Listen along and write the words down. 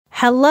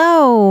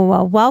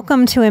Hello,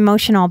 welcome to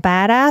Emotional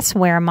Badass,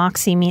 where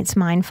Moxie meets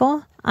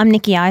mindful. I'm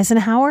Nikki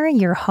Eisenhower,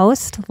 your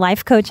host,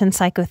 life coach, and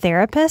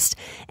psychotherapist.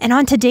 And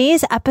on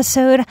today's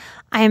episode,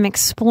 I am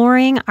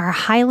exploring our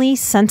highly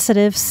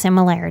sensitive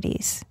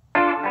similarities.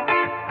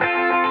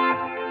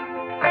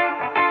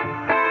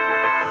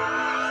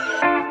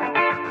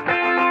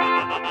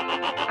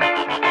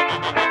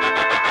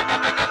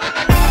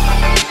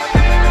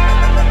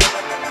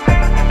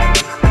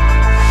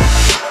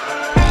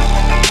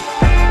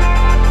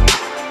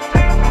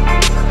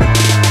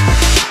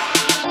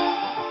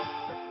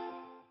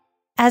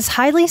 As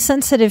highly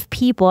sensitive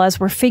people, as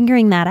we're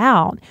figuring that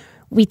out,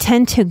 we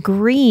tend to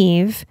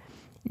grieve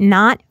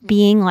not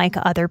being like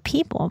other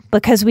people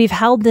because we've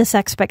held this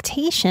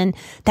expectation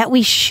that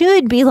we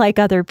should be like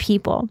other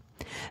people.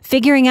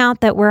 Figuring out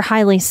that we're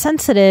highly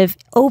sensitive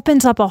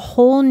opens up a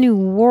whole new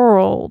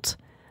world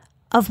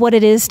of what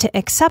it is to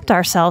accept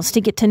ourselves, to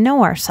get to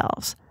know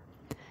ourselves.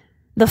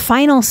 The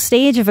final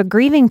stage of a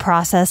grieving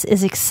process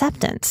is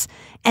acceptance.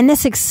 And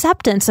this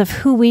acceptance of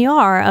who we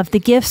are, of the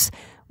gifts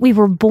we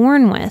were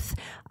born with,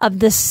 of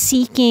the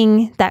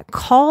seeking that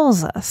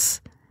calls us.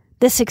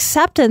 This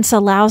acceptance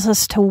allows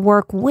us to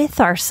work with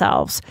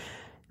ourselves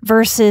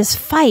versus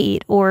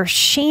fight or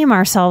shame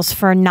ourselves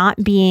for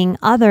not being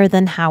other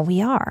than how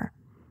we are.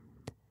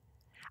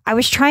 I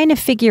was trying to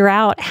figure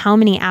out how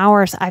many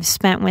hours I've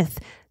spent with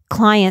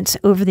clients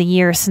over the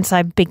years since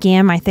I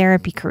began my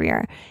therapy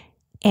career.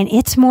 And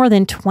it's more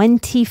than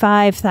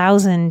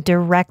 25,000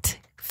 direct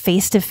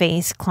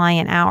face-to-face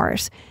client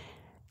hours.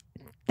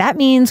 That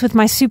means with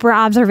my super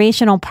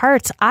observational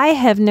parts, I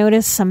have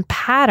noticed some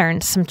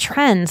patterns, some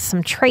trends,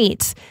 some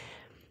traits.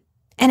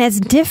 And as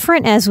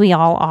different as we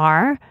all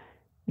are,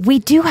 we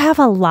do have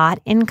a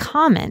lot in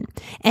common.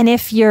 And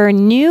if you're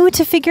new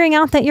to figuring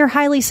out that you're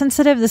highly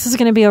sensitive, this is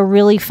going to be a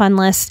really fun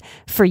list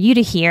for you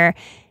to hear.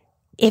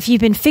 If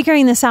you've been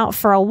figuring this out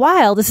for a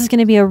while, this is going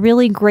to be a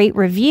really great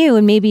review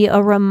and maybe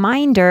a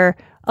reminder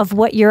of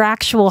what your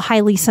actual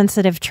highly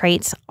sensitive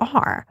traits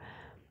are.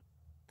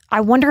 I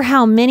wonder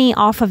how many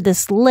off of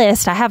this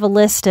list. I have a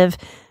list of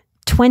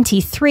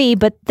 23,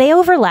 but they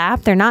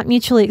overlap. They're not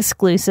mutually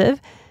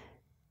exclusive.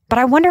 But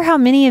I wonder how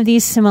many of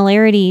these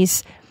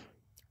similarities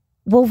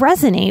will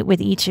resonate with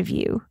each of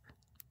you.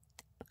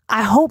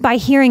 I hope by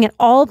hearing it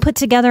all put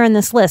together in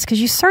this list, because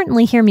you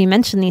certainly hear me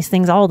mention these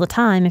things all the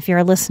time if you're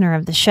a listener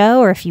of the show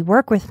or if you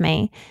work with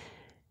me.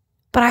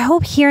 But I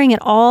hope hearing it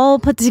all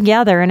put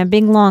together in a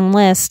big long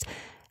list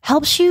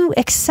helps you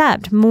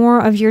accept more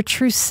of your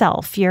true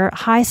self, your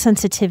high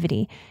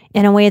sensitivity,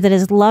 in a way that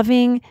is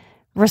loving,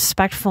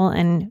 respectful,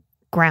 and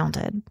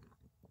grounded.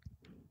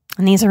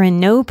 And these are in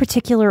no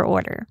particular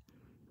order.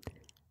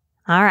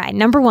 All right,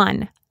 number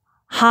 1,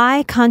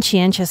 high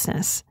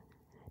conscientiousness.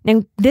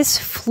 Now, this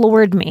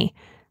floored me.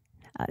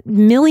 A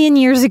million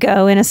years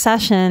ago in a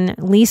session,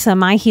 Lisa,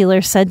 my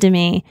healer, said to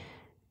me,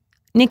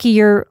 "Nikki,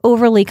 you're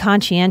overly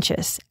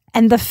conscientious."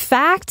 And the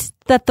fact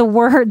that the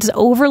words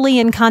overly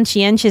and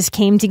conscientious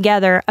came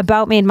together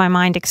about made my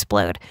mind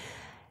explode.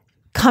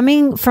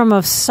 Coming from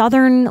a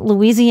southern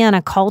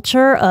Louisiana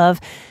culture of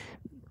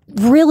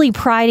really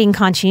priding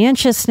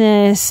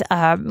conscientiousness,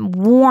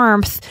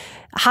 warmth,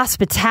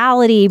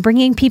 hospitality,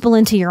 bringing people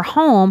into your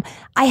home,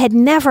 I had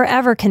never,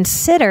 ever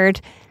considered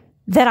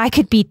that I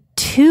could be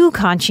too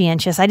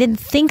conscientious. I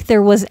didn't think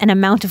there was an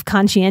amount of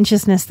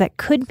conscientiousness that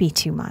could be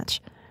too much.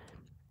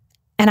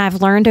 And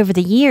I've learned over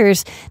the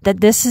years that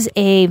this is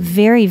a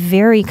very,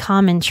 very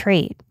common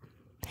trait.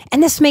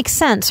 And this makes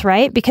sense,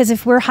 right? Because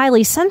if we're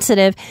highly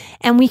sensitive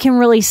and we can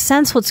really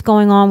sense what's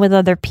going on with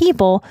other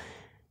people,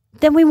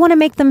 then we want to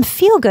make them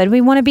feel good. We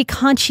want to be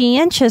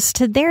conscientious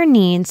to their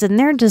needs and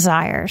their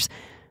desires.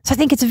 So I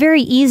think it's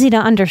very easy to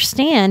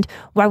understand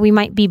why we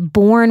might be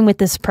born with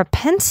this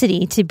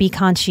propensity to be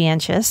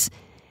conscientious.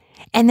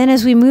 And then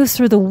as we move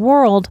through the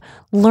world,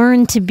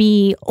 learn to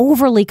be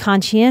overly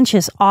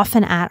conscientious,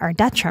 often at our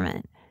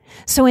detriment.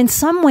 So in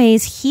some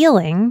ways,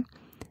 healing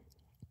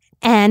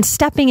and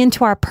stepping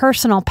into our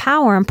personal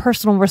power and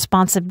personal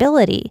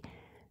responsibility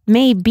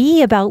may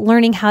be about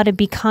learning how to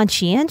be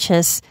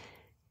conscientious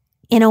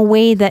in a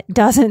way that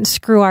doesn't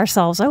screw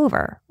ourselves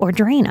over or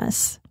drain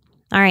us.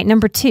 All right,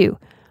 number 2,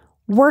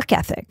 work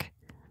ethic.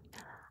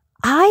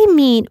 I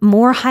meet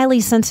more highly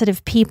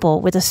sensitive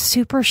people with a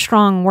super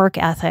strong work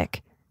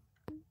ethic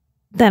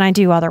than I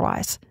do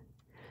otherwise.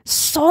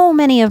 So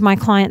many of my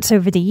clients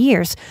over the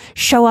years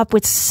show up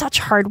with such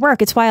hard work.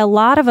 It's why a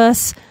lot of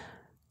us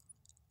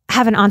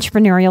have an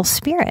entrepreneurial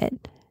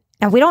spirit.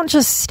 And we don't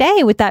just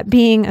stay with that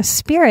being a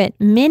spirit.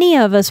 Many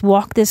of us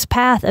walk this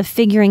path of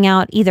figuring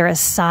out either a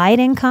side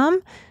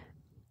income,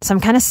 some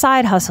kind of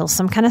side hustle,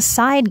 some kind of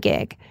side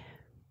gig,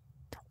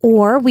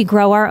 or we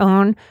grow our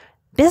own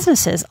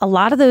businesses. A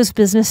lot of those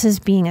businesses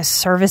being a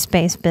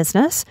service-based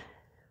business.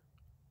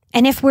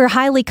 And if we're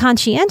highly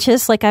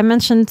conscientious, like I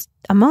mentioned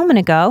a moment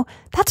ago,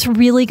 that's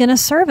really going to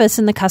serve us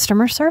in the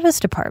customer service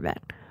department.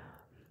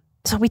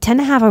 So we tend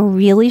to have a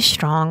really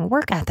strong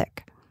work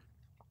ethic.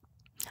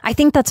 I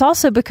think that's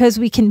also because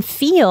we can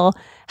feel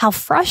how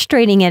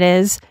frustrating it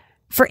is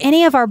For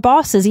any of our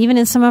bosses, even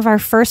in some of our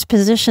first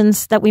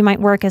positions that we might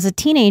work as a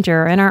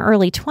teenager or in our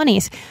early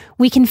 20s,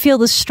 we can feel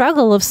the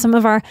struggle of some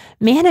of our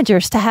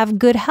managers to have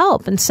good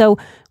help. And so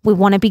we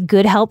want to be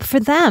good help for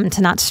them,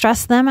 to not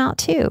stress them out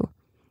too.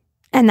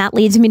 And that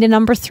leads me to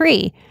number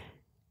 3,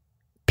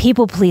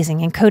 people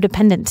pleasing and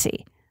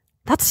codependency.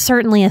 That's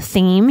certainly a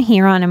theme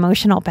here on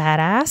Emotional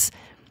Badass.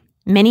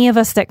 Many of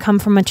us that come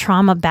from a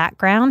trauma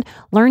background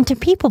learn to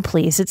people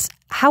please. It's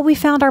how we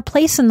found our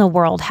place in the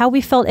world, how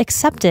we felt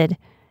accepted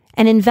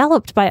and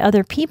enveloped by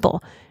other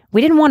people. We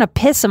didn't want to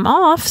piss them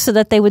off so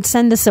that they would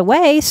send us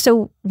away,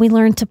 so we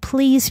learned to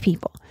please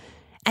people.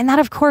 And that,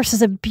 of course,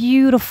 is a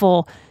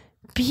beautiful,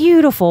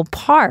 beautiful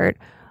part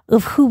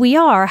of who we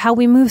are, how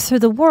we move through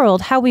the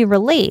world, how we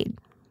relate.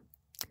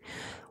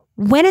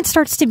 When it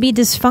starts to be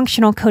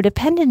dysfunctional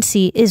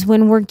codependency is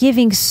when we're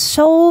giving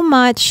so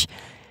much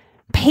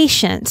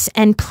patience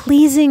and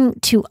pleasing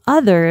to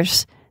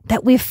others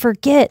that we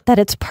forget that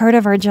it's part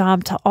of our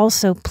job to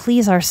also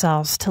please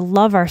ourselves, to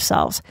love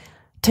ourselves,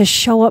 to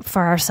show up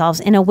for ourselves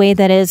in a way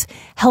that is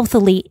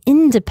healthily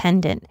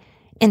independent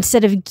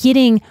instead of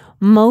getting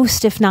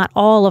most, if not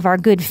all, of our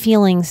good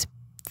feelings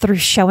through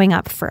showing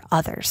up for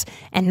others.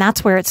 And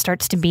that's where it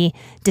starts to be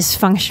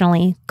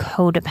dysfunctionally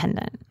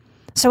codependent.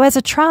 So as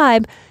a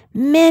tribe,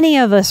 many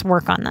of us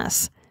work on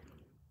this.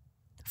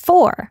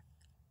 4,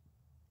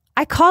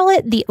 I call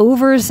it the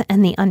overs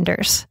and the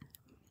unders.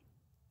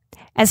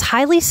 As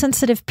highly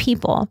sensitive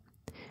people,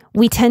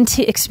 we tend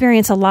to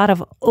experience a lot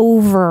of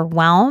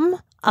overwhelm,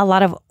 a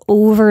lot of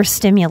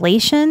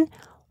overstimulation,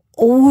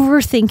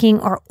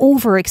 overthinking, or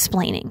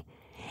over-explaining.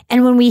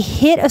 And when we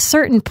hit a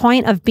certain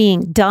point of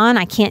being done,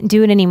 I can't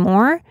do it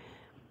anymore,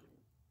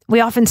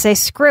 we often say,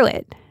 screw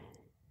it.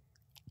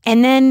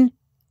 And then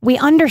we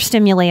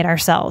understimulate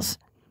ourselves.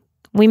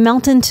 We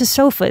melt into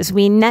sofas.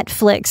 We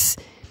Netflix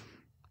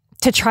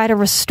to try to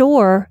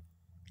restore.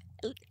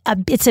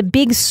 It's a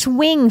big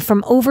swing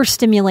from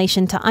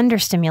overstimulation to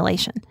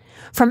understimulation,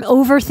 from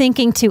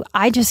overthinking to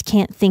I just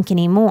can't think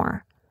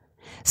anymore.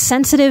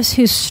 Sensitives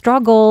who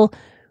struggle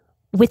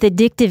with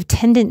addictive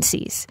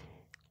tendencies,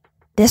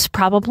 this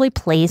probably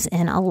plays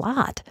in a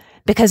lot,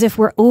 because if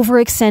we're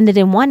overextended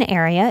in one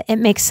area, it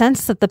makes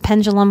sense that the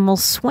pendulum will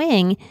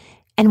swing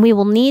and we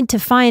will need to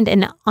find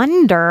an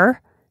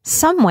under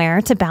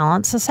somewhere to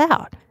balance us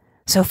out.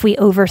 So if we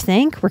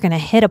overthink, we're going to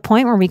hit a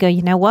point where we go,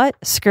 you know what?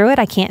 Screw it.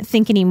 I can't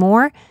think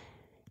anymore.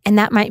 And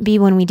that might be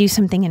when we do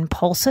something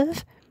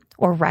impulsive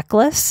or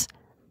reckless.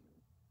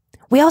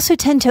 We also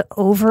tend to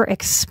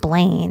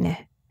over-explain.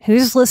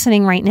 Who's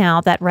listening right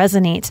now that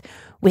resonates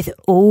with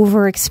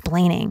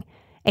over-explaining,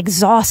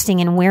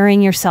 exhausting and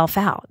wearing yourself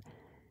out?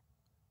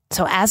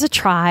 So as a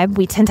tribe,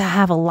 we tend to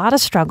have a lot of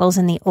struggles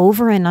in the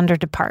over and under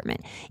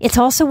department. It's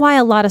also why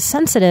a lot of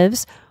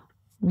sensitives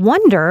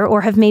wonder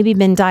or have maybe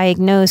been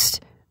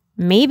diagnosed,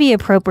 maybe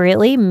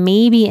appropriately,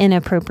 maybe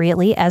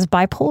inappropriately, as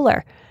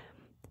bipolar.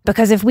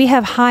 Because if we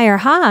have higher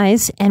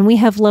highs and we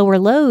have lower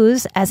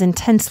lows as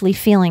intensely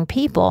feeling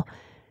people,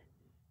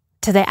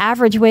 to the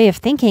average way of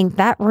thinking,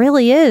 that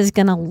really is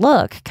going to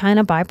look kind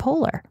of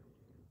bipolar.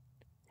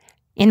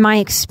 In my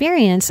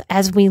experience,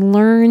 as we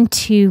learn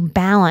to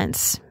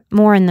balance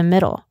more in the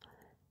middle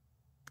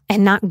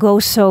and not go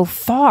so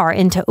far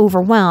into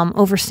overwhelm,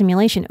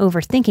 overstimulation,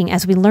 overthinking,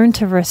 as we learn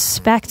to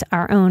respect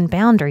our own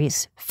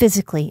boundaries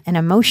physically and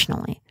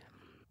emotionally,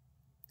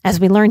 as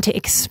we learn to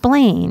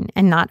explain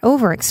and not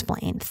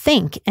over-explain,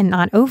 think and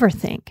not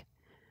overthink,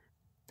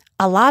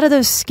 a lot of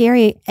those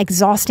scary,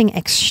 exhausting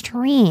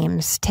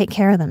extremes take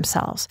care of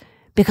themselves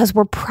because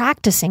we're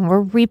practicing,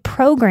 we're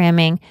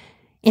reprogramming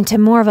into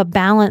more of a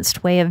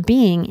balanced way of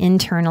being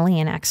internally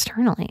and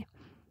externally.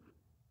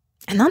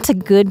 And that's a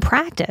good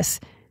practice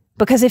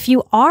because if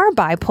you are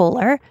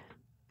bipolar,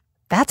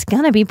 that's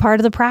going to be part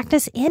of the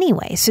practice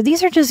anyway. So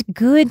these are just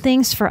good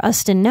things for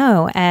us to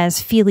know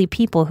as feely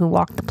people who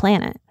walk the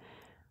planet.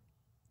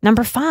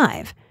 Number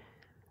 5,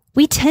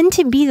 we tend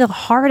to be the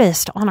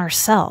hardest on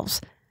ourselves.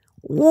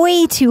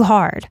 Way too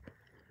hard.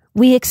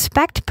 We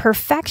expect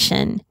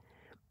perfection,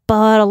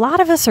 but a lot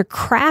of us are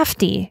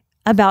crafty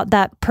about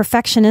that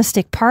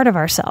perfectionistic part of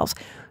ourselves.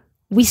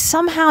 We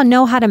somehow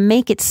know how to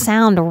make it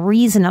sound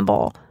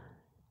reasonable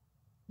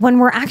when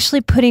we're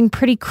actually putting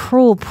pretty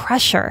cruel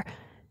pressure,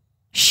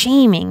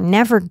 shaming,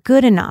 never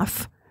good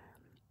enough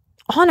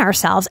on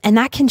ourselves. And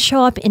that can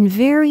show up in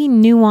very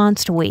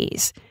nuanced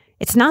ways.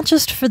 It's not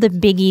just for the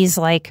biggies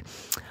like,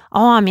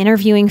 oh, I'm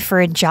interviewing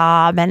for a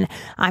job and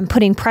I'm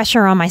putting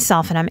pressure on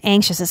myself and I'm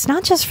anxious. It's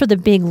not just for the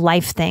big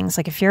life things,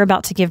 like if you're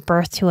about to give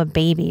birth to a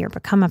baby or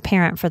become a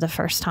parent for the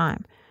first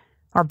time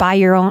or buy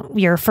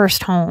your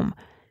first home.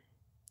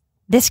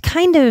 This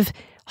kind of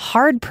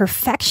hard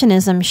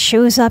perfectionism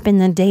shows up in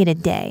the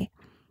day-to-day.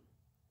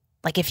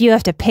 Like if you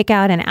have to pick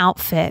out an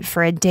outfit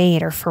for a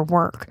date or for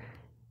work,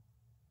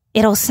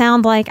 it'll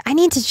sound like, I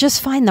need to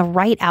just find the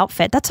right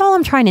outfit. That's all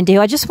I'm trying to do.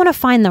 I just want to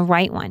find the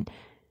right one.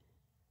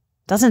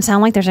 Doesn't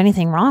sound like there's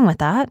anything wrong with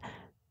that.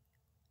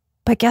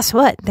 But guess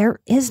what?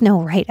 There is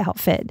no right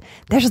outfit.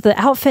 There's the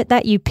outfit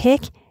that you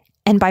pick,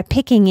 and by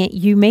picking it,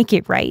 you make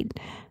it right.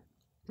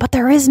 but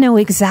there is no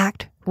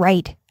exact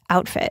right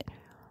outfit.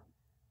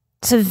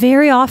 So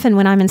very often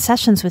when I'm in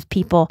sessions with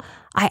people,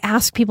 I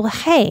ask people,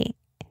 hey,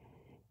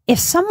 if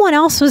someone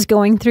else was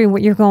going through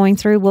what you're going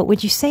through, what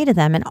would you say to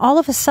them? And all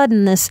of a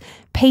sudden, this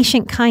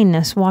patient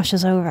kindness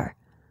washes over.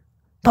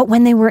 But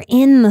when they were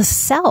in the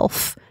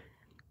self,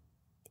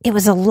 it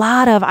was a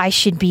lot of, I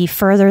should be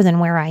further than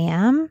where I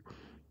am.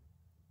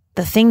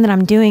 The thing that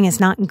I'm doing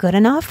is not good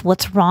enough.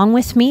 What's wrong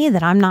with me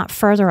that I'm not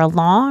further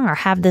along or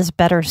have this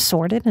better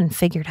sorted and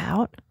figured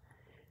out?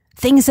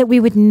 Things that we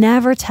would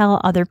never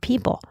tell other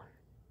people,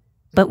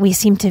 but we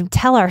seem to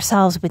tell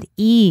ourselves with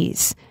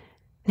ease.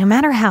 No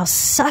matter how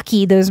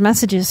sucky those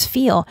messages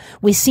feel,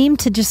 we seem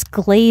to just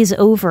glaze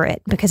over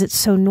it because it's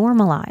so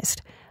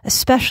normalized,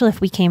 especially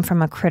if we came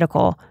from a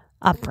critical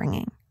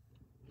upbringing.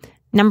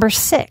 Number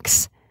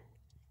 6,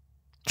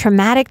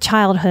 traumatic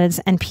childhoods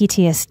and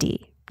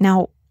PTSD.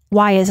 Now,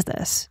 why is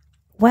this?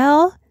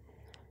 Well,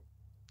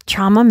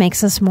 trauma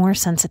makes us more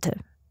sensitive.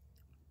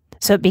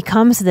 So it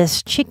becomes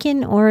this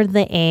chicken or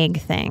the egg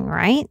thing,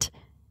 right?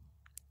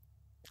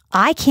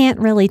 I can't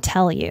really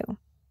tell you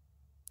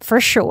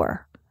for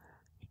sure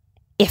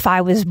if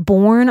I was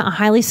born a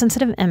highly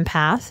sensitive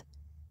empath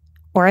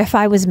or if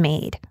I was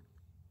made.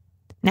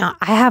 Now,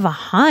 I have a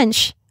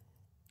hunch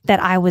that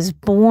I was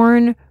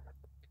born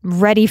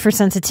ready for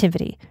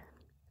sensitivity,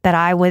 that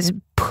I was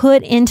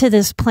put into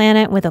this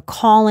planet with a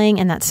calling,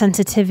 and that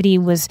sensitivity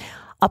was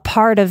a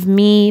part of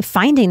me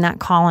finding that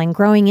calling,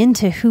 growing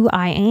into who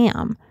I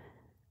am.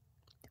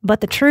 But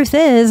the truth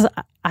is,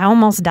 I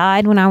almost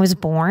died when I was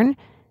born,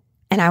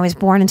 and I was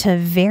born into a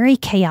very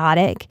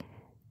chaotic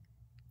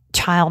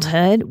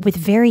childhood with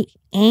very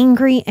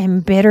angry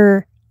and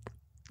bitter,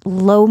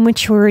 low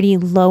maturity,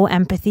 low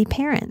empathy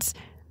parents.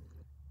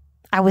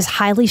 I was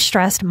highly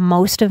stressed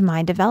most of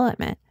my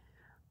development.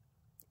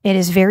 It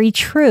is very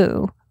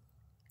true,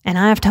 and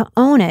I have to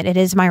own it. It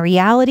is my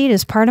reality. It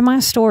is part of my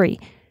story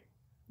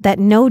that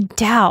no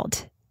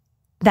doubt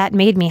that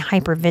made me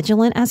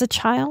hypervigilant as a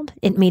child.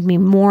 It made me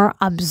more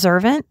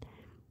observant.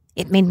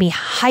 It made me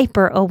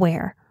hyper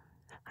aware.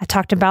 I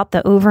talked about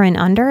the over and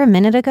under a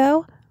minute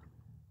ago.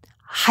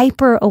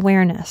 Hyper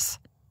awareness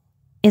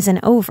is an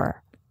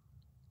over.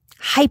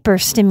 Hyper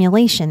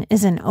stimulation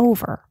is an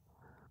over.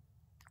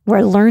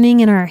 We're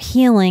learning in our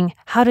healing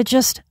how to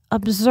just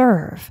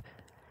observe,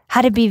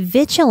 how to be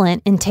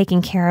vigilant in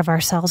taking care of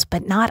ourselves,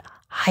 but not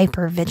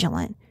hyper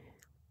vigilant.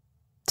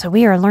 So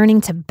we are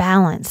learning to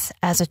balance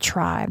as a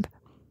tribe.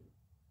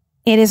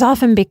 It is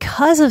often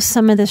because of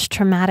some of this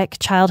traumatic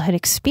childhood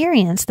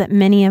experience that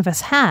many of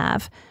us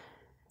have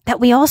that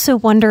we also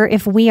wonder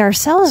if we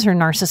ourselves are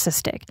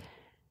narcissistic.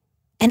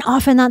 And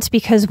often that's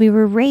because we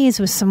were raised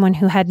with someone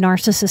who had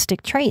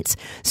narcissistic traits.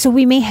 So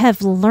we may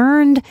have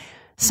learned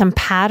some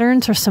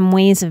patterns or some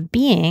ways of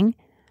being,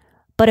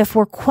 but if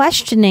we're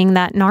questioning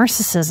that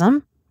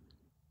narcissism,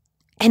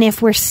 and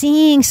if we're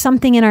seeing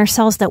something in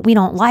ourselves that we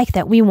don't like,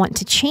 that we want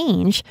to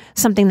change,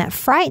 something that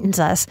frightens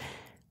us,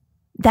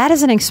 that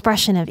is an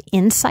expression of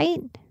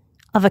insight,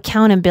 of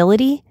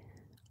accountability,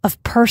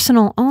 of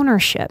personal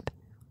ownership.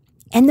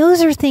 And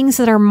those are things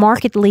that are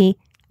markedly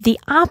the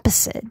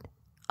opposite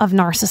of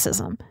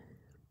narcissism.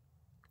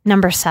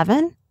 Number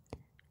 7,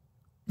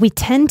 we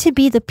tend to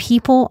be the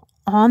people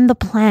on the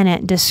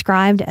planet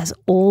described as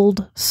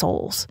old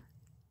souls.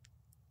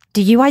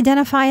 Do you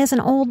identify as an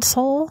old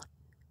soul?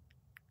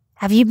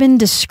 Have you been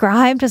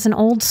described as an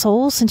old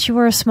soul since you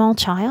were a small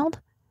child?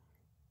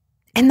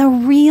 And the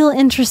real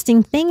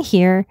interesting thing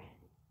here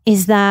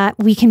is that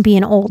we can be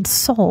an old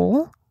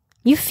soul.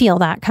 You feel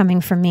that coming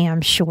from me,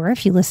 I'm sure,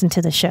 if you listen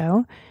to the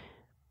show.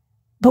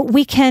 But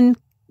we can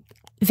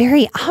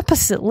very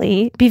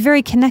oppositely be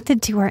very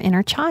connected to our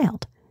inner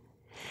child.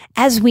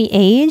 As we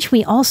age,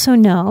 we also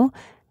know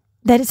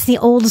that it's the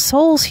old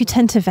souls who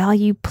tend to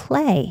value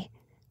play,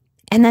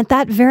 and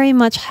that very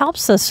much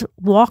helps us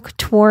walk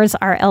towards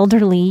our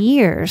elderly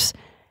years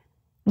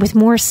with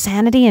more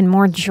sanity and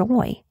more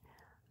joy.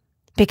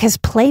 Because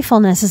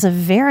playfulness is a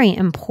very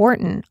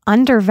important,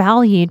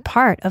 undervalued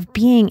part of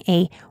being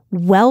a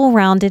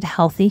well-rounded,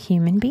 healthy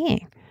human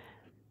being.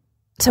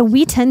 So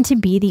we tend to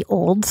be the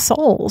old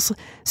souls.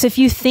 So if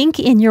you think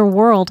in your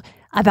world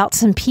about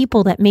some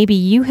people that maybe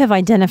you have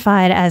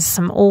identified as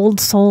some old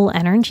soul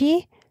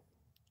energy,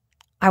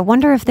 I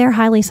wonder if they're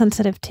highly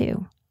sensitive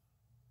too.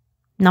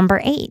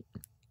 Number 8,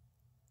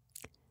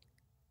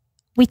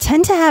 we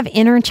tend to have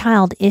inner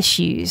child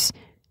issues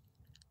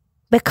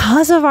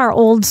because of our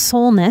old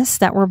soulness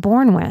that we're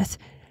born with.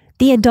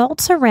 The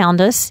adults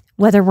around us,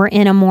 whether we're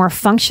in a more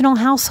functional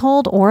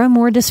household or a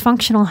more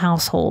dysfunctional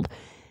household,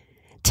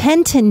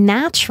 tend to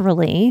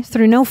naturally,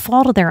 through no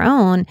fault of their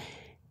own,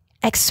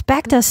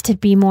 expect us to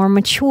be more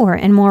mature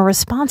and more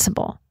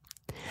responsible.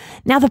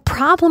 Now, the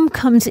problem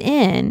comes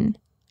in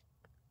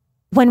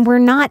when we're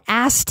not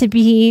asked to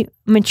be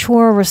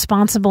mature,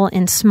 responsible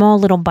in small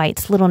little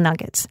bites, little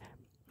nuggets.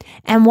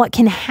 And what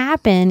can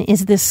happen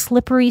is this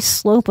slippery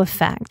slope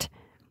effect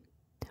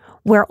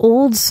where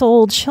old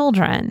soul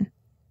children,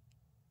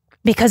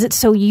 because it's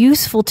so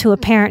useful to a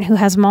parent who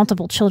has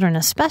multiple children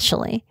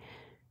especially,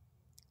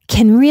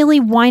 can really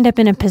wind up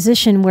in a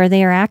position where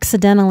they are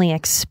accidentally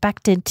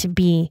expected to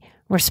be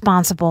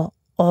responsible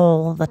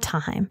all the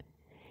time.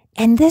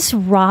 And this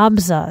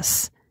robs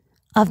us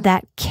of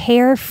that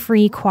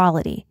carefree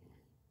quality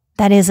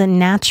that is a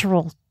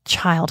natural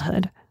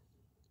childhood.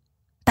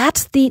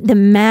 That's the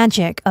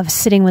magic of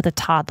sitting with a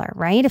toddler,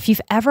 right? If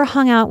you've ever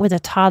hung out with a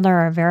toddler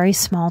or a very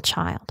small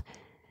child,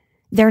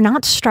 they're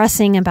not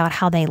stressing about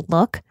how they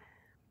look.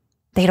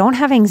 They don't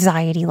have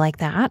anxiety like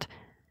that.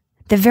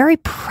 They're very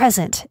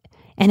present.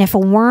 And if a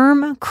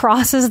worm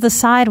crosses the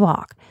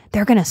sidewalk,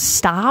 they're going to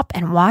stop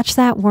and watch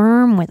that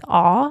worm with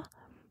awe.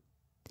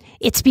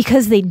 It's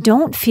because they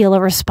don't feel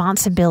a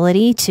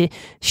responsibility to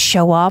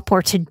show up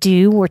or to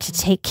do or to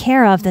take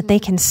care of that they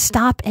can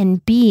stop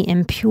and be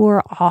in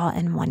pure awe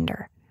and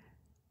wonder.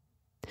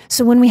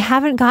 So when we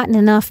haven't gotten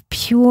enough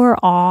pure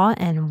awe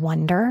and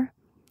wonder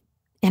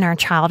in our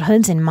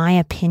childhoods, in my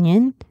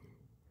opinion,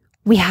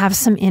 we have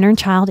some inner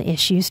child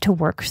issues to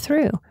work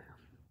through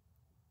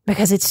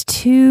because it's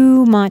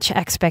too much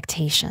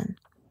expectation.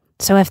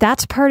 So if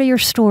that's part of your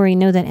story,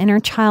 know that inner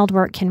child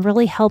work can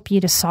really help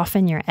you to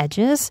soften your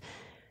edges,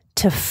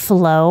 to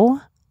flow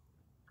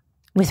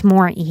with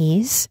more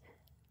ease,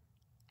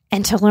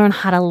 and to learn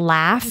how to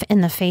laugh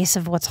in the face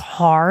of what's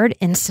hard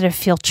instead of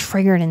feel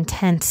triggered and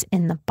tense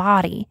in the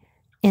body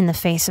in the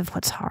face of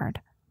what's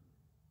hard.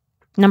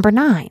 Number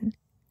 9,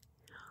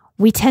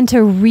 we tend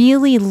to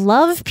really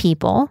love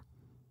people,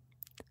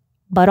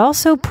 but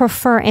also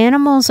prefer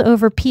animals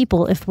over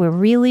people if we're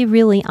really,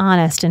 really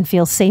honest and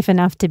feel safe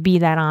enough to be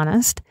that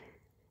honest.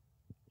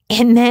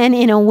 And then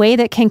in a way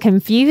that can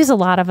confuse a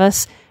lot of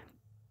us,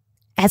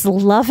 as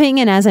loving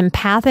and as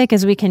empathic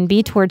as we can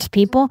be towards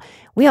people,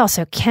 we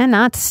also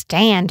cannot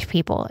stand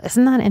people.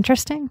 Isn't that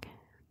interesting?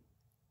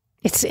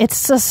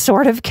 It's a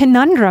sort of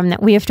conundrum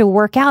that we have to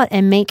work out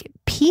and make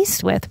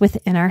peace with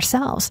within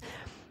ourselves.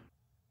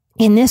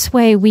 In this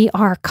way, we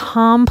are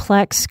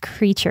complex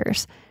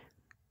creatures.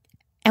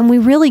 And we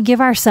really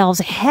give ourselves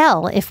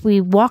hell if we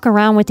walk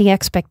around with the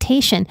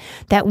expectation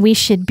that we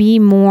should be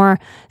more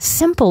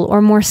simple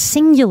or more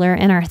singular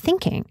in our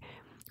thinking.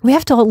 We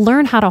have to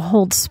learn how to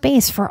hold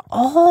space for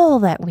all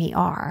that we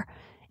are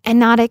and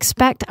not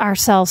expect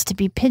ourselves to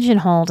be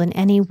pigeonholed in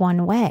any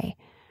one way.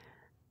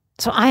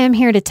 So I am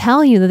here to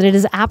tell you that it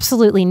is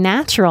absolutely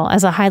natural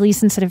as a highly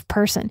sensitive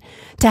person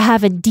to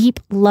have a deep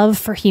love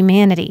for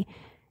humanity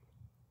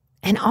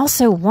and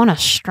also want to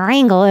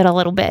strangle it a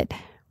little bit,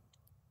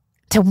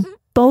 to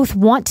both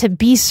want to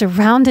be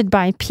surrounded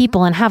by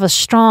people and have a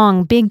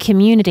strong, big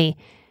community,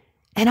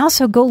 and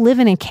also go live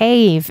in a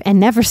cave and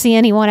never see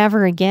anyone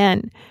ever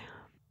again.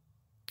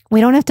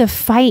 We don't have to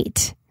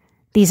fight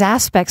these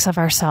aspects of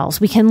ourselves.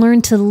 We can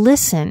learn to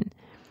listen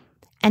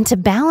and to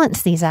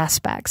balance these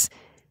aspects.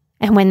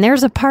 And when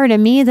there's a part of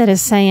me that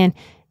is saying,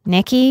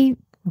 Nikki,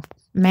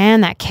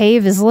 man, that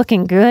cave is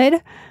looking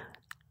good,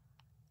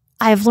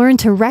 I've learned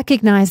to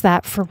recognize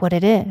that for what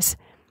it is.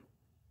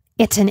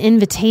 It's an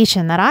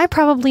invitation that I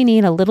probably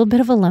need a little bit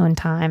of alone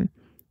time,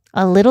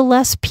 a little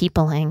less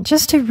peopling,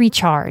 just to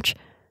recharge,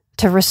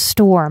 to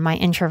restore my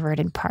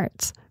introverted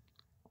parts.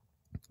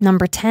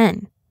 Number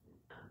 10,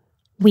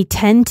 we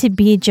tend to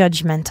be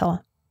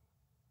judgmental.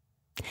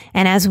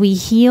 And as we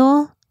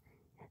heal,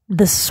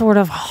 the sort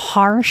of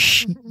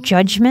harsh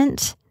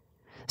judgment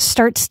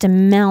starts to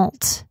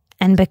melt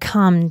and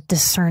become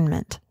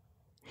discernment.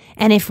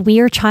 And if we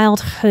are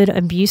childhood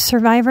abuse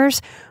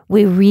survivors,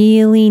 we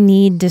really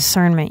need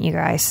discernment, you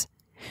guys.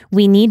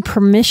 We need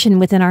permission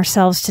within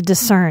ourselves to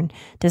discern.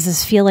 Does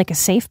this feel like a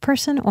safe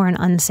person or an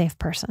unsafe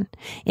person?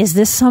 Is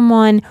this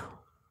someone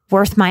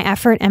worth my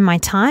effort and my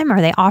time?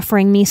 Are they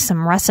offering me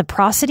some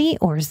reciprocity,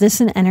 or is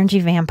this an energy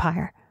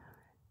vampire?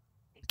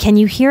 Can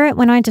you hear it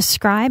when I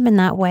describe in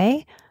that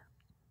way?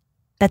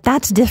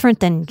 That's different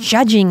than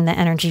judging the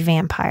energy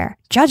vampire.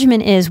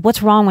 Judgment is,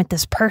 what's wrong with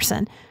this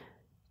person?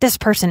 This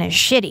person is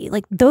shitty.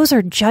 Like, those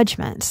are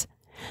judgments.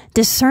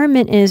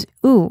 Discernment is,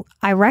 ooh,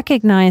 I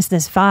recognize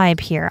this vibe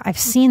here. I've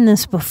seen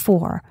this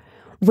before.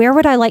 Where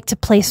would I like to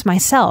place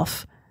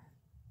myself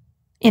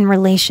in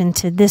relation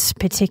to this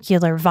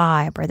particular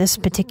vibe or this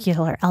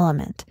particular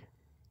element?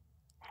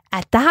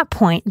 At that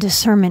point,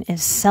 discernment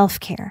is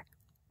self-care.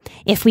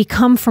 If we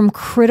come from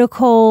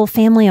critical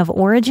family of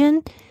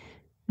origin,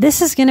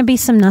 this is going to be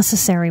some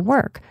necessary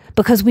work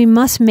because we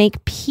must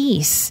make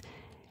peace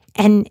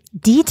and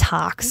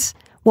detox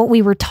what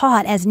we were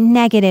taught as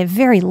negative,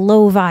 very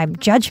low vibe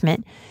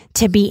judgment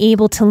to be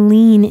able to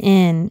lean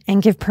in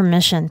and give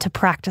permission to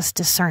practice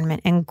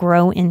discernment and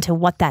grow into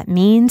what that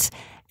means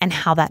and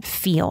how that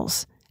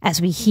feels as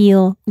we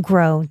heal,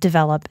 grow,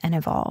 develop, and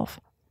evolve.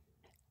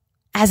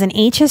 As an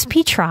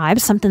HSP tribe,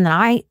 something that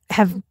I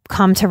have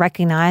come to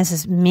recognize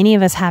as many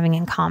of us having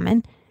in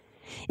common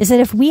is that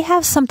if we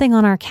have something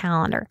on our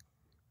calendar,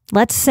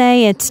 let's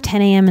say it's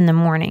 10 a.m. in the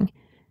morning,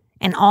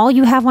 and all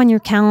you have on your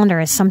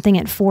calendar is something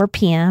at 4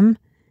 p.m.,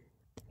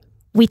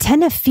 we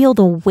tend to feel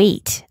the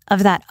weight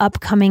of that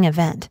upcoming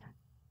event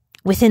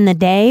within the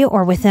day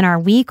or within our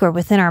week or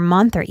within our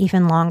month or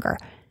even longer.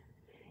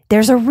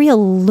 There's a real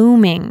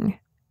looming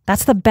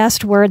That's the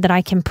best word that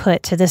I can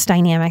put to this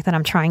dynamic that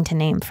I'm trying to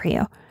name for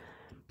you.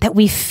 That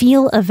we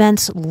feel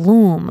events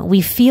loom.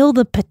 We feel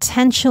the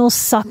potential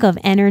suck of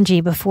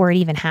energy before it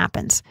even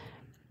happens.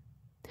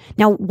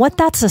 Now, what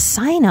that's a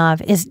sign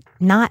of is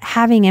not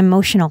having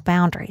emotional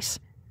boundaries.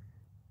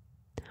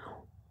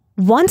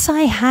 Once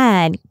I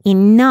had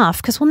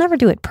enough, because we'll never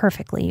do it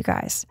perfectly, you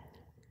guys,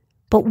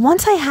 but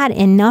once I had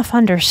enough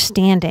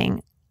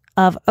understanding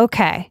of,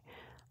 okay,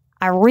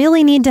 I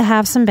really need to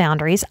have some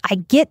boundaries. I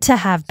get to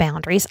have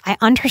boundaries. I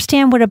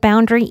understand what a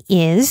boundary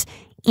is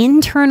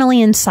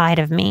internally inside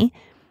of me.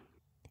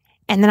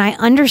 And then I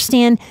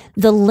understand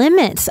the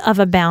limits of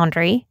a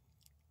boundary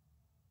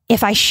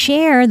if I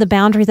share the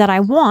boundary that I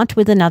want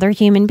with another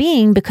human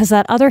being, because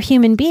that other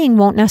human being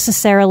won't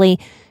necessarily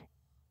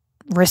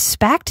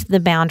respect the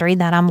boundary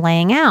that I'm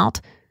laying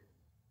out.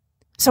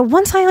 So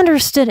once I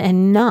understood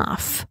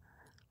enough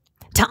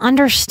to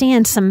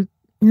understand some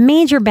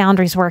major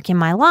boundaries work in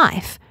my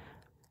life,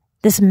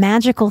 this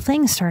magical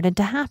thing started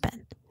to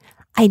happen.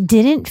 I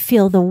didn't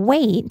feel the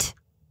weight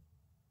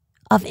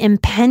of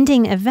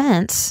impending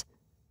events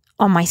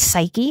on my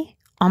psyche,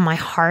 on my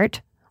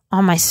heart,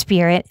 on my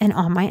spirit, and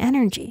on my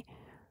energy.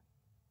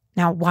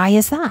 Now, why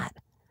is that?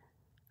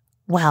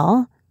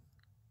 Well,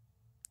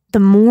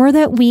 the more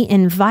that we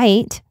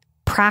invite,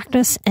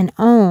 practice, and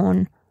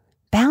own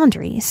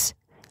boundaries,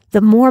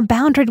 the more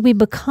boundaried we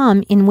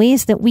become in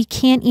ways that we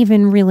can't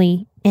even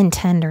really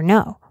intend or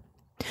know.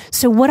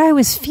 So what I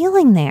was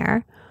feeling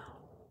there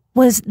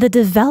was the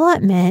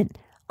development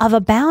of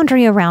a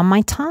boundary around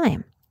my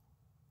time.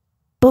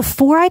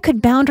 Before I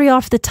could boundary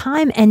off the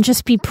time and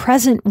just be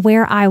present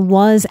where I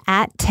was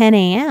at 10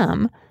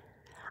 a.m.,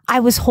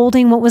 I was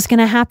holding what was going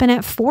to happen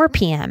at 4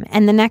 p.m.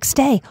 and the next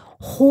day,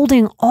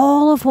 holding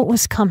all of what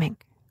was coming.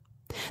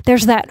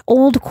 There's that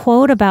old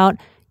quote about,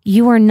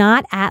 you are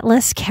not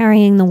Atlas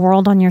carrying the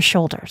world on your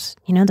shoulders.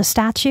 You know the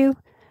statue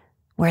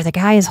where the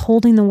guy is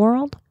holding the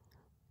world?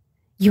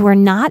 You are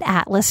not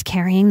Atlas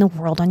carrying the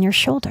world on your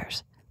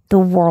shoulders. The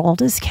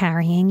world is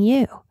carrying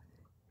you.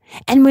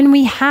 And when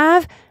we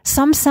have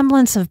some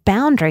semblance of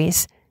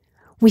boundaries,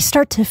 we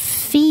start to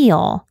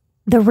feel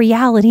the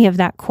reality of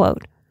that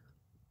quote.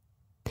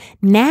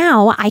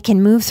 Now I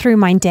can move through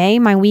my day,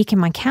 my week,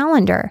 and my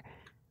calendar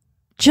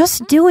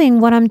just doing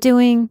what I'm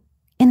doing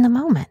in the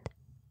moment.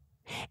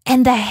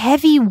 And the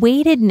heavy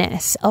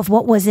weightedness of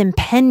what was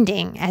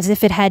impending, as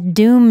if it had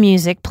doom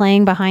music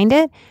playing behind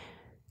it,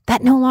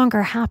 that no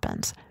longer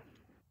happens.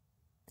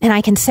 And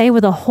I can say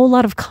with a whole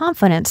lot of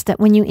confidence that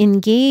when you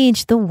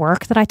engage the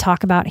work that I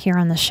talk about here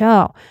on the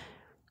show,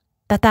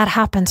 that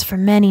happens for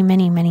many,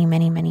 many, many,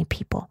 many, many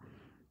people.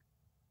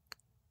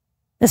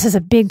 This is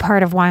a big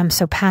part of why I'm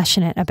so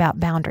passionate about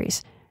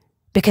boundaries,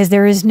 because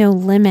there is no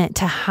limit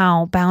to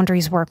how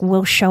boundaries work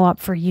will show up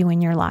for you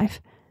in your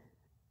life.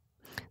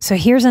 So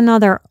here's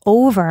another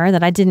over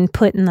that I didn't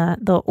put in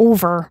the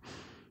over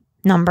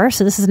number.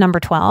 So this is number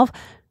 12.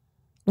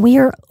 We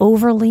are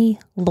overly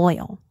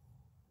loyal.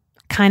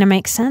 Kind of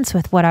makes sense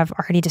with what I've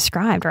already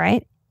described,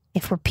 right?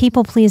 If we're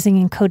people-pleasing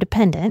and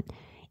codependent,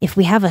 if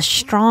we have a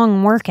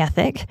strong work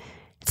ethic,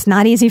 it's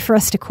not easy for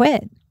us to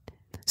quit.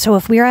 So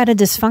if we're at a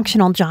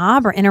dysfunctional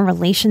job or in a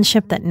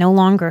relationship that no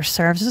longer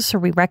serves us or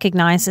we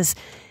recognize as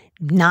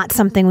not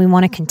something we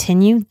want to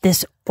continue,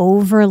 this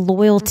over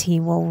loyalty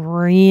will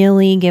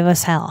really give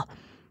us hell.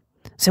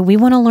 So we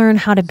want to learn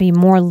how to be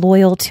more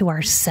loyal to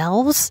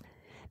ourselves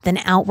than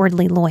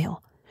outwardly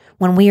loyal.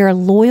 When we are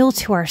loyal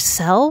to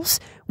ourselves,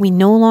 we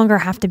no longer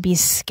have to be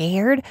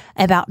scared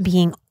about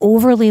being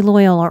overly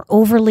loyal or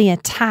overly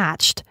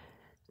attached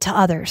to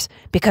others,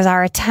 because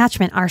our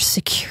attachment, our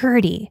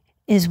security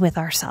is with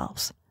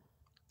ourselves.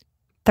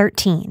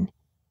 13,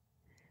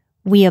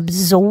 we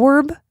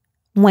absorb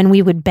when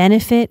we would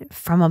benefit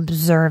from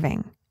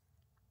observing.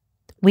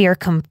 We are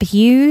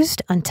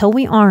confused until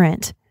we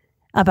aren't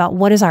about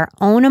what is our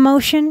own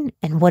emotion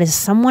and what is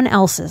someone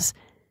else's,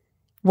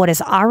 what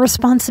is our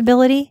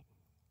responsibility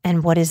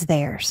and what is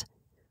theirs.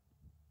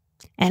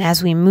 And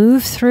as we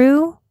move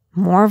through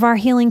more of our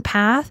healing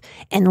path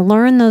and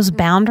learn those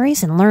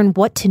boundaries and learn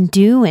what to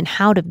do and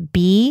how to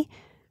be,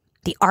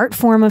 the art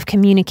form of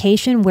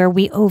communication where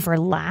we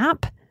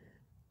overlap,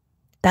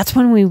 that's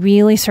when we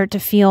really start to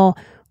feel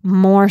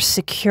more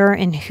secure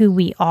in who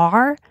we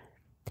are,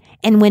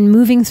 and when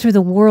moving through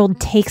the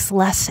world takes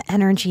less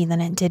energy than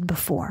it did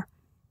before.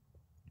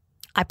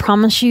 I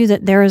promise you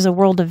that there is a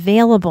world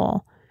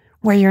available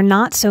where you're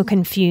not so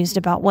confused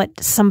about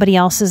what somebody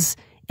else's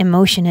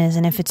emotion is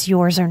and if it's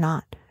yours or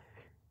not.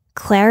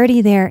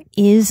 Clarity there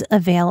is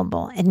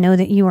available, and know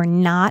that you are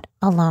not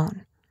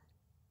alone.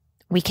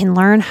 We can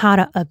learn how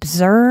to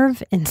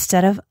observe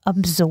instead of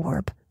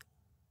absorb.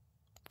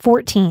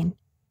 14,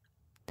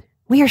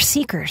 we are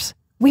seekers.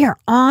 We are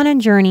on a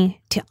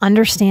journey to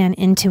understand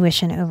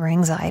intuition over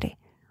anxiety.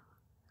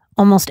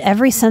 Almost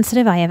every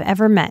sensitive I have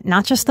ever met,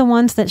 not just the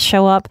ones that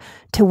show up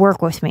to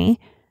work with me,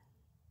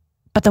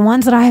 but the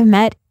ones that I have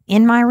met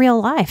in my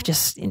real life,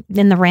 just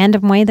in the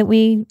random way that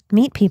we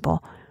meet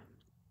people.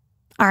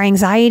 Our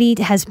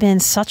anxiety has been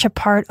such a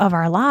part of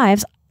our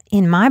lives.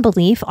 in my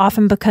belief,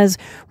 often because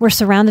we're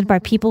surrounded by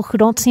people who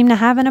don't seem to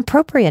have an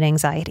appropriate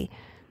anxiety.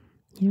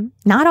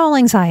 Not all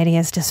anxiety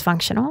is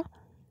dysfunctional,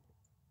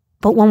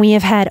 but when we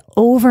have had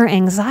over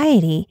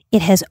anxiety,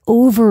 it has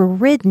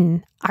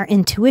overridden our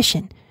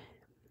intuition.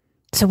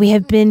 So we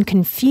have been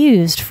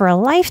confused for a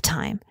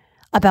lifetime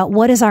about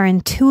what is our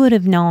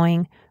intuitive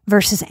knowing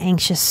versus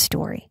anxious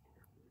story.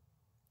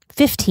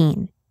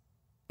 15.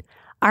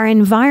 Our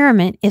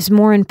environment is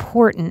more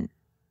important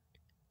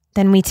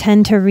than we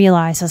tend to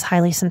realize as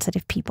highly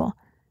sensitive people.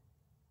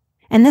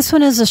 And this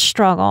one is a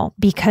struggle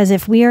because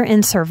if we are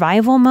in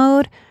survival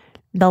mode,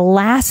 the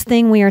last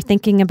thing we are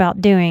thinking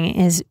about doing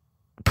is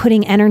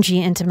putting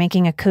energy into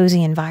making a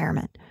cozy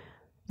environment.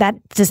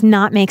 That does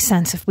not make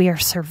sense if we are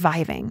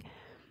surviving.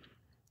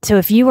 So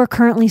if you are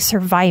currently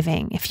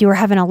surviving, if you are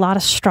having a lot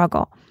of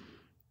struggle,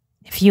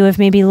 if you have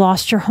maybe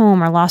lost your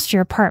home or lost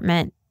your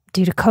apartment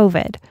due to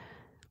COVID,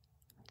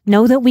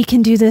 know that we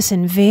can do this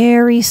in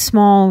very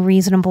small,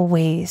 reasonable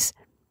ways.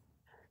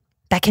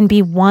 That can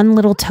be one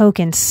little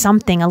token,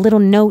 something, a little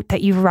note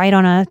that you write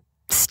on a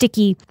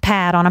sticky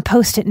pad, on a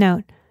Post-it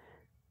note.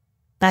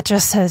 That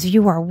just says,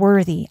 you are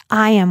worthy.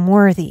 I am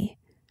worthy.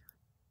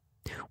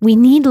 We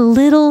need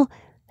little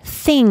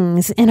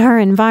things in our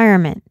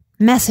environment,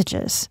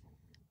 messages,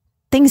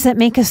 things that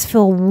make us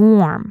feel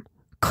warm,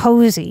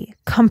 cozy,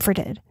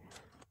 comforted,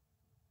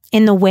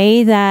 in the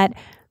way that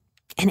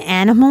an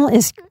animal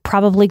is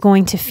probably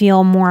going to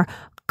feel more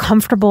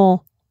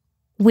comfortable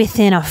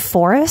within a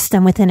forest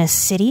than within a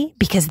city,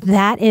 because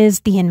that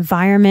is the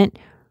environment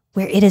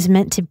where it is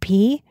meant to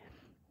be.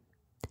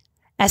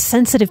 As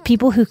sensitive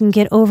people who can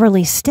get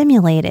overly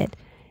stimulated,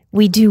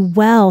 we do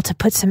well to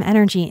put some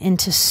energy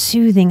into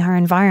soothing our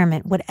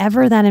environment,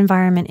 whatever that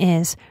environment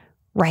is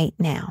right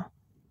now.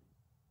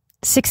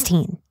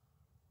 16.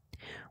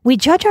 We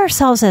judge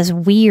ourselves as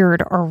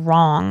weird or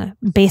wrong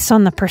based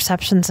on the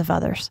perceptions of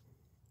others.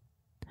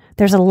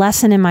 There's a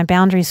lesson in my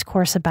boundaries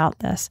course about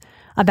this,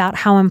 about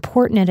how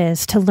important it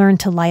is to learn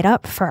to light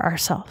up for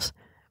ourselves.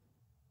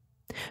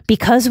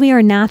 Because we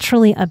are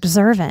naturally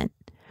observant,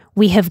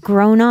 we have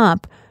grown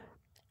up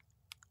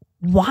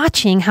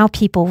watching how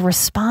people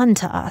respond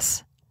to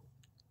us.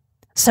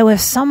 So if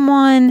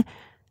someone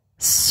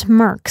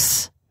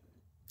smirks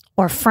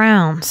or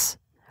frowns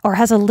or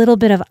has a little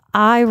bit of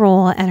eye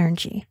roll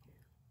energy,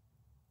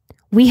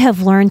 we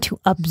have learned to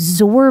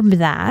absorb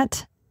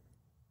that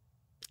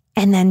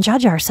and then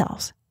judge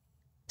ourselves.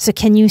 So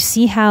can you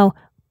see how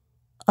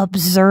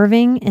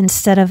observing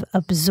instead of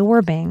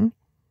absorbing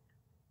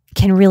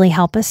can really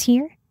help us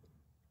here?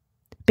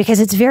 Because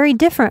it's very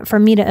different for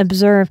me to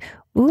observe,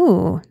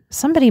 ooh,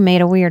 somebody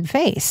made a weird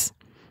face,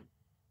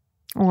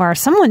 or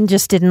someone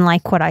just didn't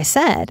like what I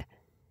said,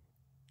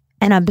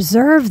 and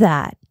observe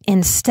that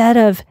instead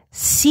of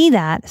see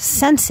that,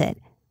 sense it,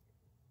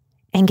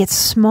 and get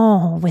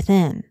small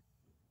within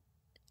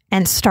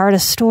and start a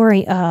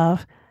story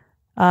of,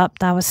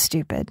 that was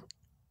stupid.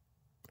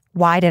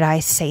 Why did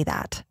I say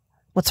that?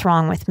 What's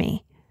wrong with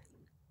me?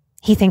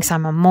 He thinks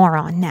I'm a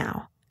moron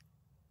now.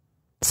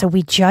 So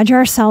we judge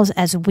ourselves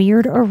as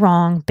weird or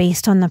wrong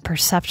based on the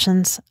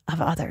perceptions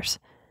of others.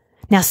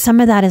 Now, some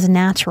of that is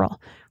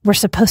natural. We're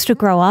supposed to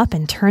grow up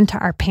and turn to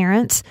our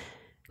parents,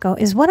 go,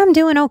 is what I'm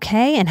doing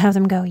okay? And have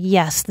them go,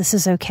 yes, this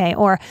is okay.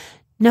 Or,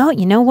 no,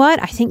 you know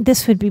what? I think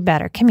this would be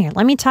better. Come here,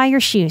 let me tie your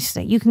shoes so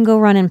that you can go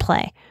run and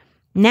play.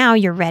 Now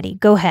you're ready.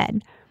 Go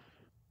ahead.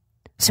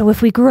 So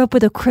if we grew up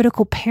with a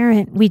critical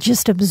parent, we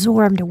just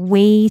absorbed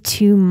way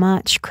too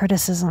much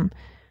criticism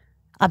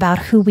about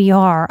who we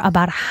are,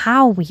 about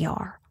how we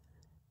are.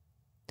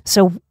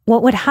 So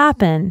what would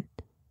happen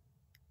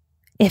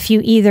if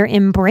you either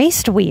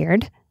embraced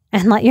weird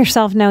and let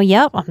yourself know,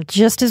 yep, I'm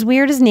just as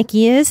weird as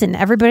Nikki is and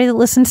everybody that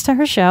listens to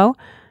her show,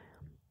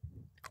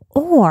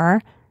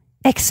 or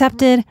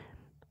accepted,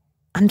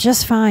 I'm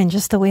just fine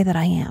just the way that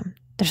I am.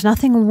 There's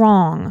nothing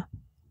wrong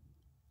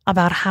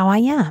about how I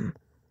am,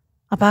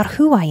 about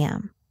who I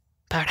am,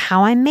 about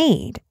how I'm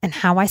made and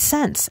how I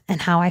sense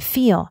and how I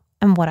feel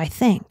and what I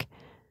think.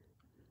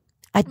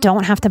 I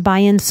don't have to buy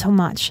in so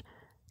much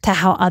to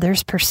how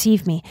others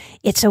perceive me.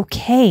 It's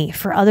okay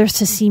for others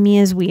to see me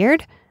as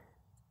weird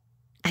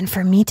and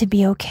for me to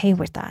be okay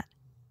with that.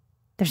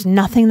 There's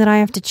nothing that I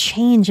have to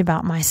change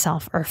about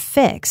myself or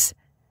fix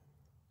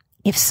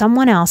if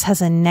someone else has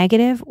a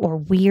negative or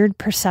weird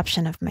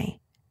perception of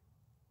me.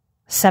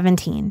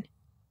 17.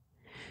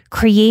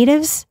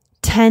 Creatives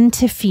tend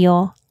to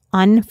feel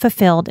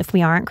unfulfilled if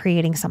we aren't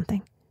creating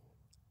something.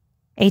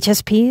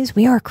 HSPs,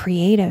 we are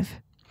creative.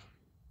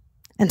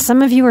 And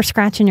some of you are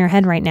scratching your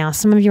head right now.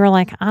 Some of you are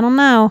like, I don't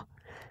know.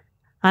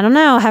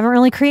 I haven't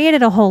really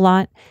created a whole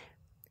lot.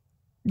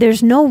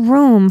 There's no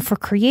room for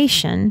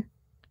creation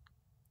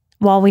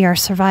while we are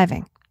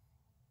surviving.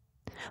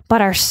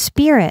 But our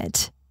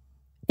spirit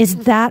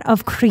is that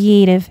of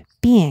creative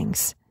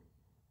beings.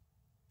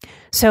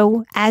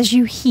 So as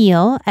you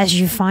heal, as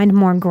you find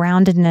more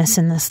groundedness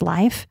in this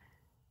life,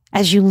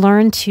 as you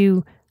learn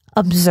to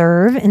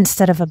observe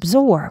instead of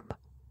absorb,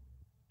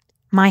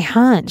 My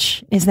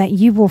hunch is that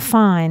you will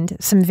find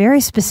some very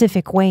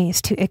specific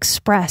ways to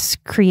express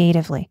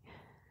creatively.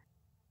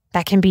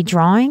 That can be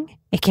drawing.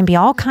 It can be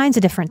all kinds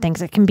of different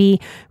things. It can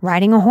be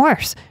riding a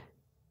horse.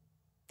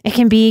 It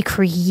can be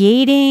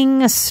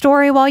creating a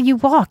story while you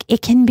walk.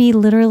 It can be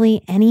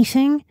literally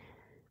anything.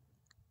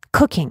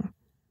 Cooking,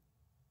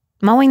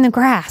 mowing the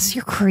grass.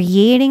 You're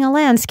creating a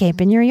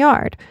landscape in your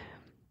yard.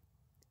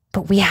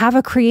 But we have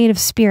a creative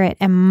spirit,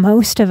 and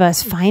most of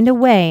us find a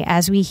way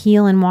as we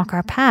heal and walk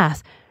our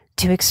path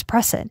to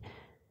express it.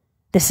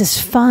 This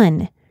is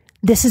fun.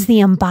 This is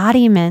the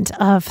embodiment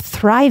of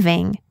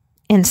thriving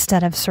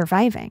instead of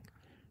surviving.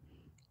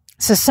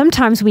 So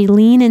sometimes we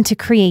lean into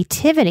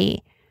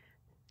creativity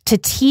to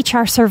teach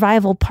our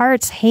survival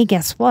parts, hey,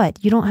 guess what?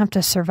 You don't have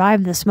to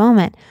survive this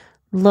moment.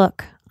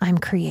 Look, I'm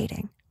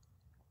creating.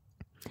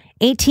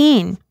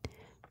 18,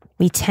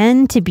 we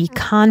tend to be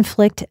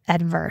conflict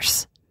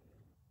adverse.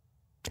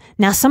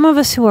 Now, some of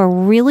us who are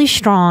really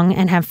strong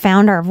and have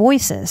found our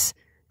voices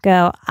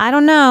go, I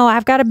don't know,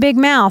 I've got a big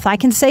mouth. I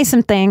can say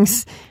some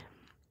things.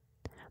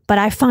 But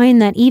I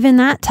find that even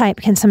that type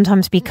can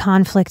sometimes be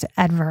conflict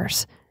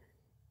adverse,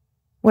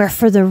 where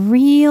for the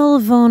real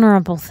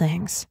vulnerable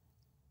things,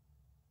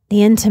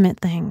 the intimate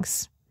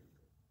things,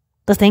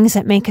 the things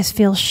that make us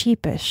feel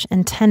sheepish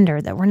and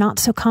tender that we're not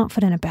so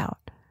confident about,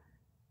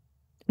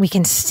 we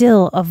can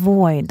still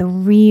avoid the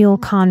real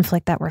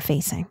conflict that we're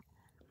facing.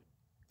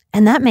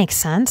 And that makes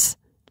sense.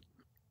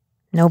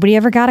 Nobody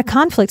ever got a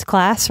conflict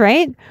class,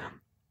 right?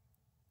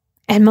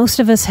 And most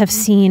of us have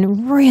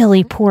seen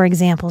really poor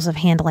examples of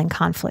handling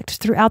conflict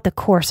throughout the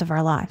course of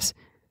our lives.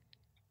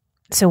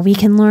 So we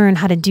can learn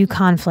how to do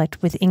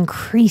conflict with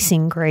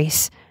increasing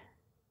grace,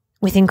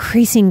 with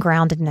increasing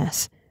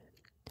groundedness,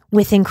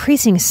 with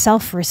increasing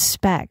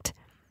self-respect.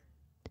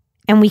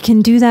 And we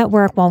can do that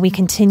work while we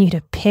continue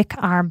to pick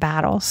our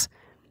battles.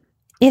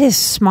 It is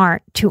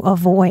smart to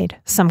avoid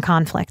some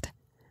conflict.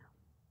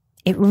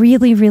 It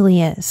really,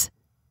 really is.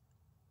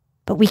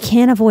 But we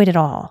can't avoid it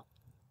all.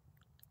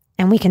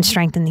 And we can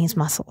strengthen these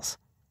muscles.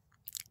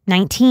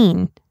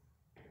 19,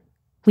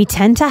 we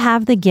tend to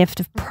have the gift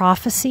of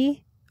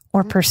prophecy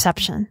or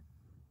perception.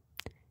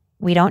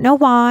 We don't know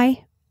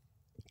why,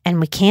 and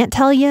we can't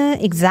tell you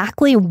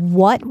exactly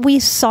what we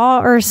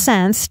saw or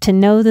sensed to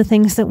know the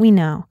things that we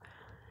know,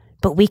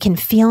 but we can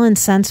feel and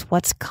sense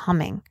what's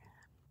coming.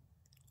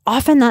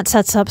 Often that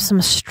sets up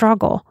some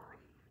struggle,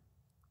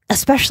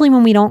 especially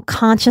when we don't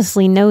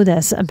consciously know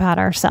this about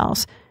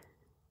ourselves,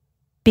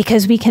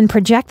 because we can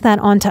project that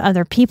onto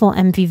other people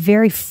and be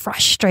very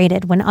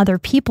frustrated when other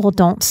people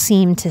don't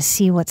seem to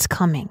see what's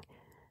coming.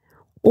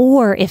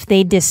 Or if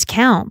they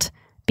discount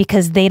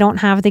because they don't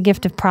have the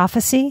gift of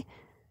prophecy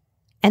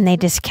and they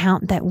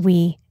discount that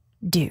we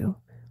do.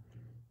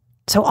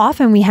 So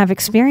often we have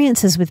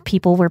experiences with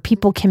people where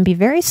people can be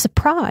very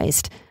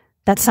surprised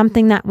that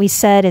something that we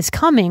said is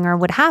coming or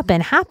would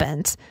happen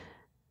happens.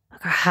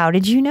 How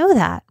did you know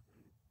that?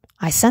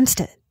 I sensed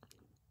it.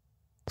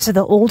 So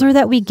the older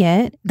that we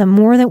get, the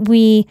more that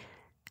we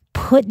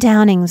put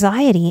down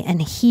anxiety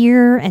and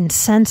hear and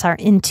sense our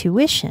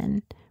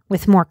intuition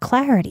with more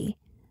clarity,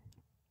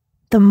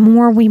 the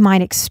more we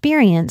might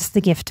experience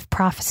the gift of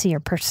prophecy or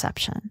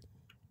perception.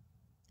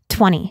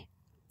 20.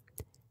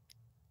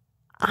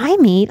 I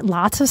meet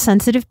lots of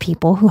sensitive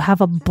people who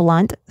have a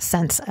blunt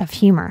sense of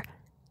humor.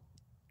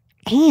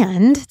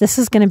 And this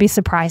is going to be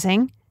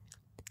surprising.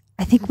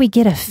 I think we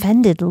get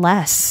offended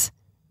less.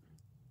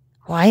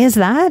 Why is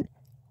that?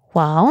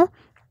 Well,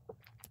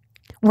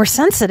 we're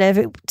sensitive.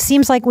 It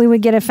seems like we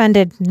would get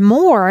offended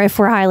more if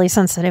we're highly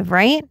sensitive,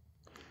 right?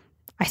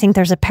 I think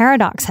there's a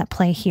paradox at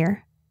play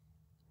here.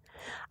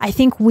 I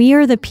think we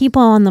are the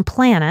people on the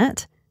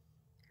planet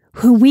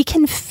who we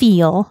can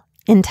feel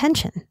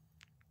intention.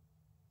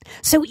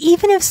 So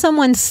even if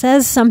someone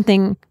says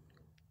something,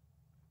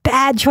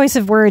 bad choice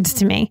of words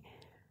to me,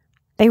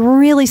 they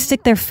really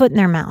stick their foot in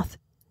their mouth.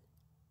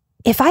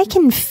 If I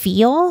can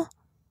feel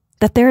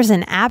that there's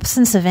an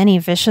absence of any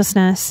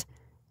viciousness,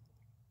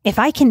 if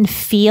I can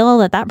feel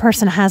that that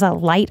person has a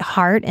light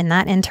heart in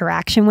that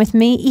interaction with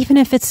me, even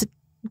if it's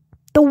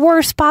the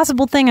worst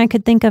possible thing I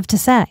could think of to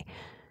say,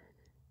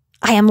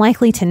 I am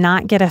likely to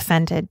not get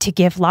offended, to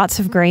give lots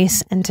of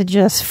grace and to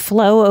just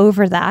flow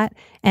over that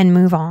and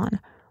move on.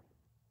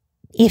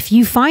 If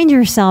you find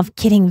yourself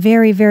getting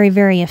very, very,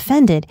 very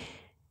offended,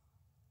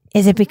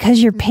 is it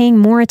because you're paying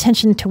more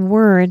attention to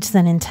words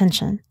than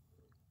intention?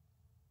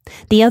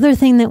 The other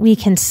thing that we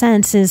can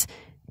sense is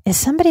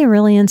somebody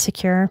really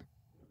insecure?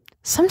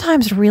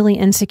 Sometimes really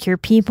insecure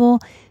people,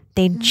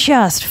 they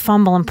just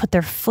fumble and put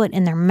their foot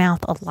in their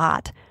mouth a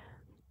lot.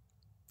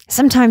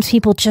 Sometimes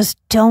people just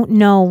don't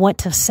know what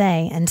to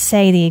say and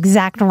say the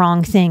exact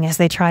wrong thing as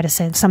they try to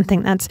say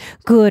something that's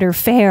good or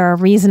fair or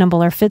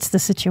reasonable or fits the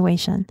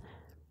situation.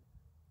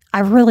 I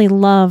really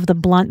love the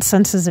blunt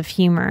senses of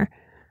humor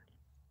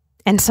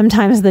and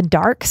sometimes the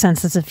dark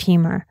senses of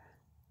humor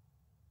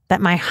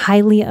that my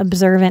highly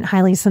observant,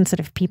 highly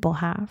sensitive people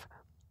have.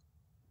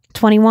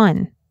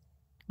 21.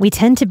 We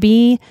tend to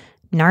be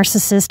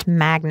narcissist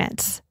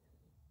magnets.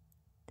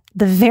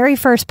 The very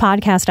first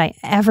podcast I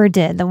ever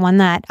did, the one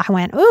that I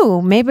went,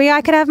 ooh, maybe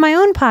I could have my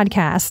own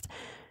podcast,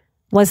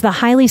 was the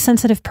Highly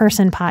Sensitive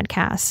Person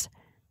podcast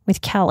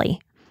with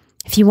Kelly.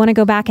 If you want to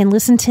go back and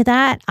listen to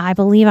that, I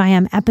believe I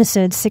am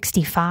episode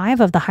 65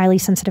 of the Highly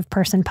Sensitive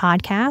Person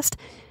podcast.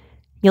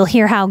 You'll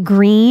hear how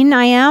green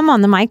I am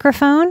on the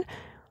microphone.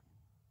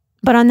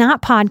 But on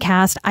that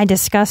podcast, I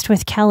discussed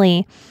with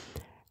Kelly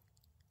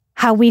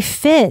how we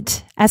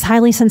fit as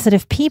highly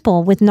sensitive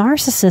people with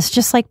narcissists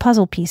just like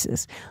puzzle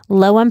pieces,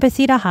 low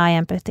empathy to high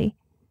empathy.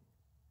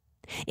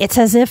 It's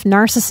as if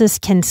narcissists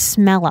can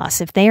smell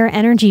us. If they are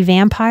energy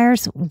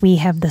vampires, we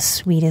have the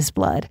sweetest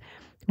blood.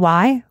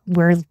 Why?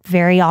 We're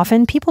very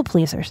often people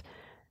pleasers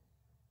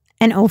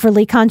and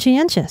overly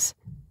conscientious.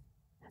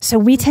 So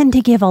we tend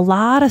to give a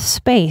lot of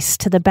space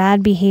to the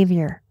bad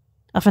behavior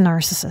of a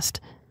narcissist.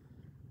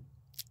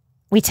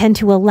 We tend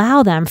to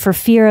allow them for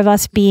fear of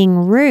us being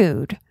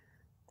rude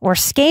or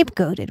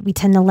scapegoated. We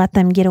tend to let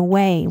them get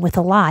away with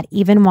a lot,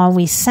 even while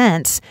we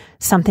sense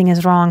something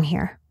is wrong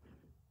here.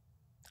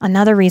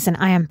 Another reason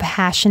I am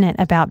passionate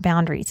about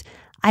boundaries.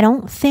 I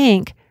don't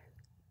think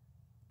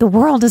the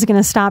world is going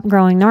to stop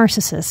growing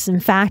narcissists. In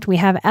fact, we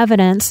have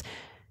evidence,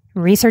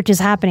 research is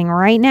happening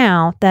right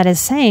now that is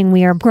saying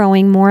we are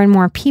growing more and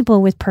more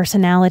people with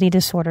personality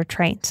disorder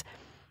traits.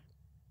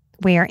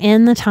 We are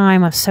in the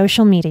time of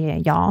social media,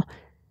 y'all.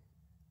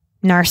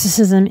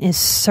 Narcissism is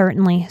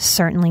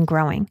certainly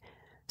growing.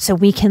 So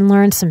we can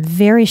learn some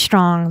very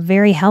strong,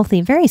 very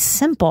healthy, very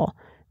simple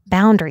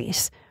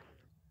boundaries.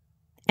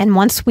 And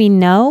once we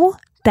know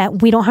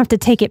that we don't have to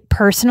take it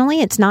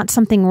personally, it's not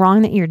something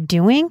wrong that you're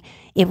doing.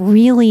 It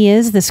really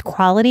is this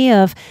quality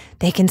of,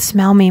 they can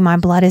smell me, my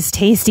blood is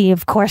tasty,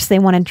 of course they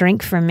want to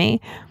drink from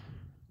me.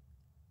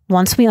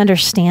 Once we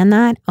understand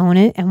that, own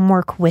it, and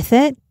work with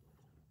it,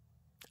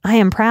 I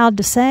am proud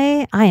to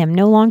say I am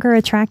no longer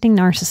attracting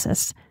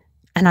narcissists.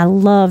 And I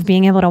love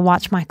being able to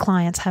watch my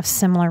clients have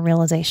similar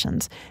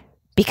realizations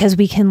because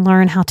we can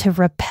learn how to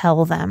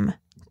repel them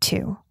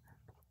too.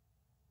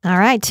 All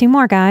right, 2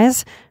 more,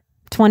 guys.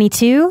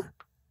 22,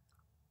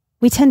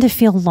 we tend to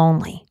feel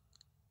lonely,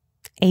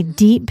 a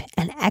deep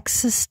and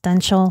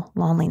existential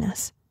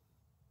loneliness.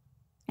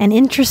 And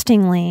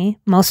interestingly,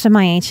 most of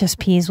my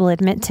HSPs will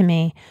admit to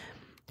me,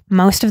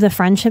 most of the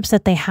friendships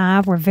that they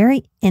have were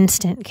very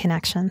instant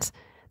connections,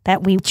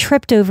 that we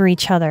tripped over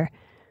each other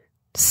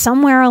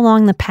somewhere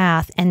along the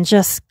path and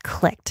just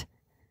clicked.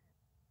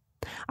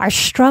 Our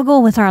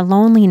struggle with our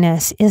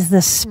loneliness is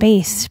the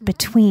space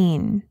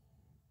between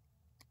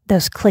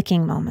those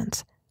clicking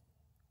moments.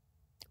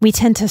 We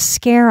tend to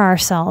scare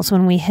ourselves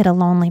when we hit a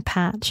lonely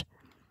patch.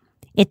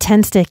 It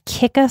tends to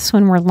kick us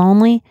when we're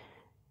lonely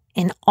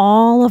in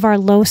all of our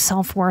low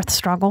self-worth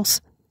struggles.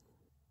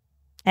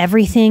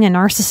 Everything a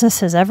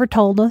narcissist has ever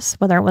told us,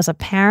 whether it was a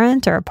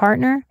parent or a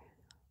partner,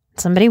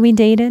 somebody we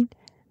dated,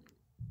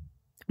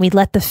 we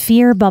let the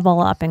fear bubble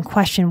up and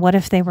question, what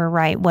if they were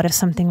right? What if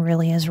something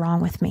really is wrong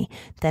with me?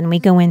 Then we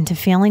go into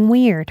feeling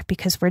weird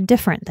because we're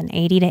different than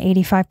 80 to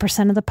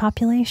 85% of the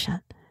population.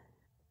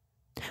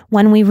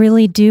 When we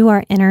really do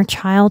our inner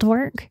child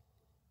work,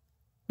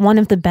 one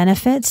of the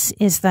benefits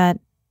is that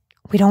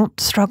we don't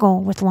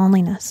struggle with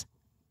loneliness.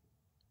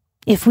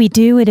 If we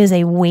do, it is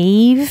a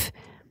wave.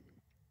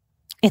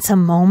 It's a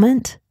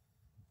moment.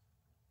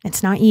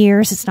 It's not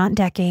years. It's not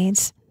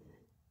decades.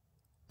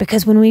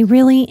 Because when we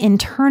really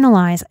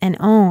internalize and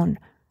own,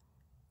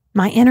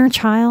 my inner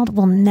child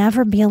will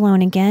never be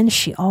alone again.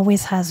 She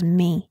always has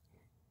me.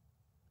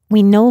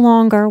 We no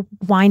longer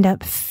wind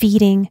up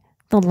feeding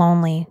the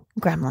lonely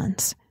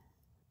gremlins.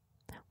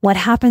 What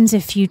happens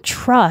if you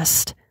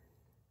trust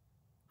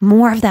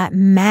more of that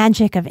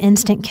magic of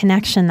instant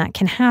connection that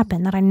can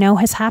happen, that I know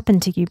has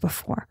happened to you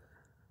before?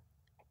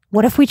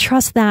 What if we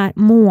trust that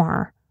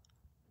more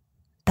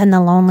than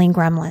the lonely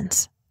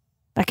gremlins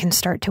that can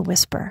start to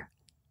whisper?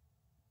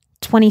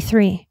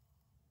 23.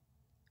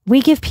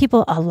 We give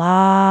people a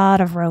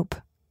lot of rope.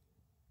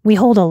 We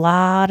hold a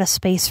lot of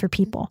space for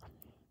people.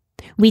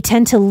 We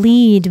tend to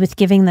lead with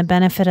giving the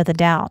benefit of the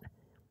doubt.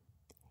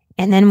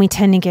 And then we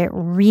tend to get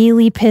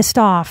really pissed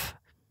off,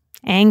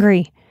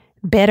 angry,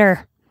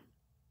 bitter,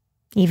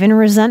 even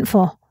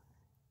resentful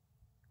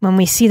when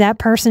we see that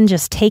person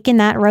just taking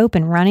that rope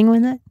and running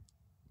with it.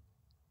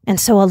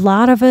 And so a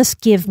lot of us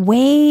give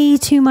way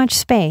too much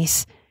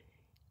space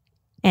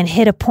and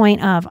hit a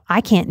point of, I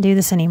can't do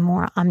this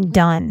anymore. I'm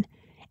done.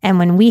 And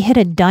when we hit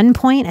a done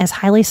point as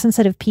highly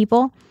sensitive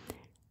people,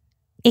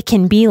 it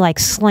can be like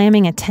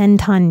slamming a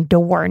 10-ton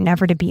door,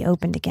 never to be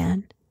opened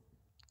again.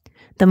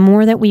 The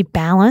more that we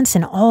balance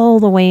in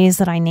all the ways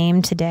that I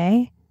named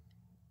today,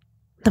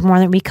 the more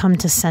that we come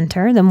to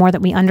center, the more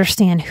that we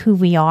understand who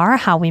we are,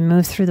 how we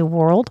move through the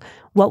world,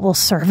 what will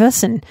serve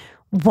us and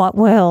what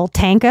will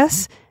tank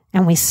us,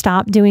 and we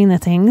stop doing the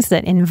things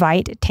that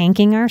invite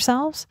tanking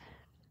ourselves,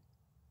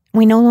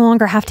 we no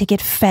longer have to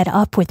get fed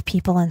up with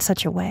people in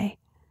such a way.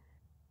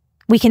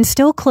 We can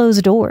still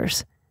close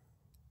doors,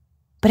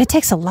 but it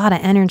takes a lot of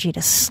energy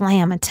to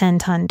slam a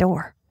 10-ton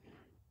door.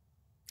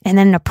 And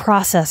then to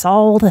process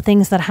all the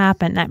things that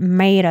happened that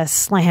made us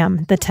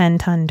slam the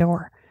 10-ton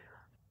door.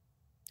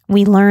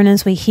 We learn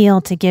as we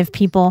heal to give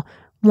people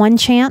one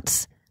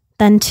chance,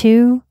 then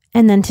two,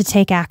 and then to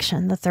take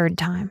action the third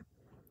time.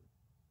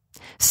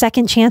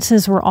 Second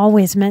chances were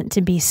always meant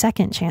to be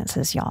second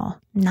chances, y'all,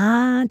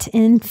 not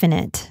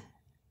infinite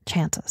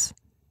chances.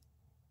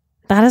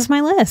 That is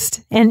my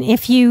list. And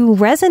if you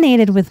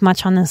resonated with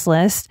much on this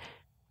list,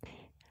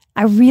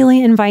 I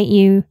really invite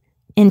you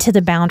into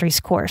the Boundaries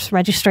course.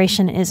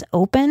 Registration is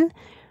open.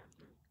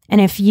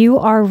 And if you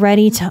are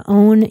ready to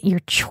own your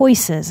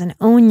choices and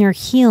own your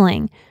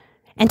healing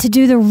and to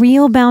do the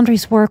real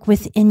boundaries work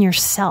within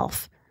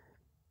yourself,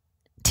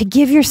 to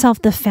give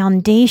yourself the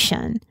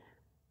foundation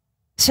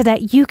so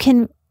that you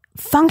can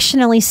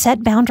functionally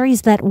set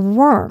boundaries that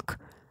work,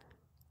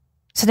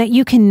 so that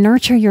you can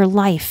nurture your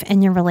life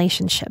and your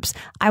relationships.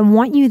 I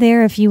want you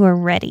there if you are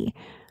ready.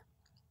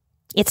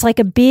 It's like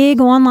a big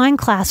online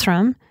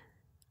classroom.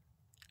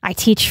 I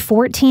teach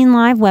 14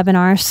 live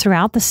webinars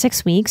throughout the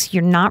 6 weeks.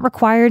 You're not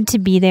required to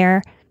be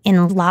there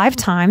in live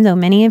time, though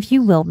many of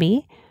you will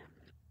be.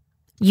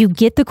 You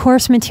get the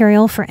course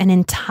material for an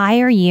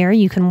entire year.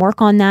 You can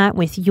work on that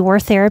with your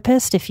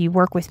therapist. If you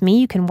work with me,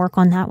 you can work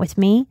on that with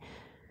me.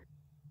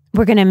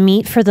 We're going to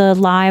meet for the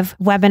live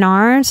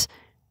webinars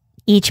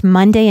each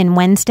Monday and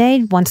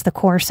Wednesday once the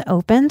course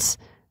opens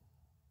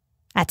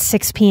at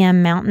 6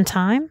 p.m. Mountain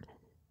Time.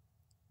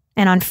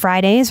 And on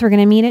Fridays, we're going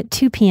to meet at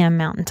 2 p.m.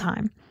 Mountain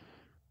Time.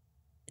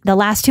 The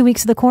last 2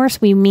 weeks of the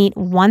course, we meet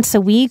once a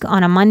week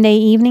on a Monday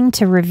evening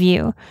to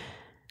review.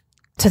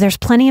 So there's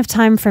plenty of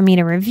time for me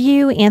to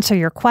review, answer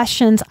your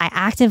questions. I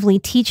actively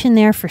teach in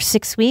there for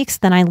 6 weeks.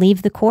 Then I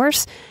leave the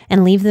course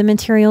and leave the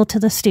material to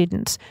the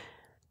students.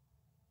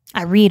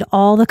 I read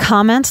all the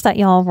comments that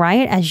y'all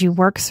write as you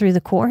work through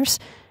the course,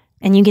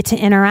 and you get to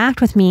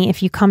interact with me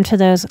if you come to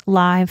those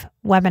live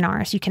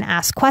webinars. You can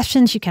ask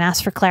questions, you can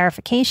ask for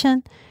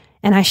clarification,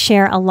 and I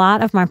share a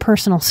lot of my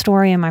personal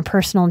story and my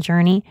personal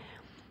journey.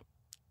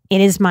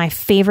 It is my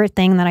favorite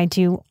thing that I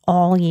do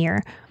all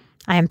year.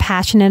 I am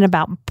passionate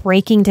about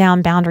breaking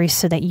down boundaries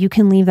so that you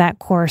can leave that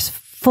course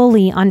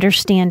fully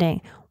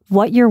understanding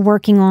what you're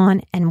working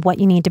on and what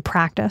you need to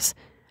practice.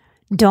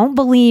 Don't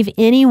believe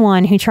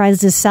anyone who tries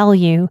to sell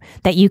you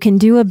that you can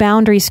do a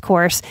boundaries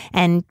course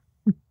and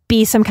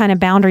be some kind of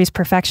boundaries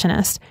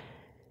perfectionist.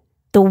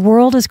 The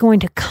world is going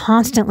to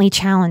constantly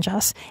challenge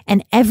us,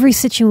 and every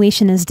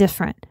situation is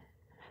different.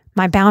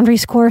 My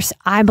boundaries course,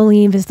 I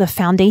believe, is the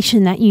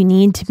foundation that you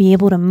need to be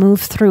able to move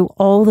through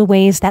all the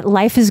ways that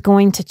life is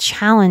going to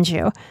challenge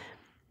you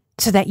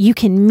so that you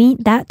can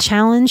meet that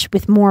challenge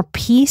with more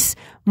peace,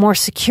 more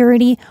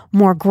security,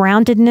 more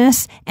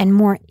groundedness, and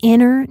more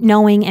inner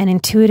knowing and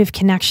intuitive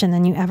connection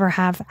than you ever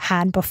have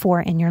had before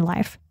in your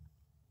life.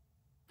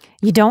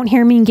 You don't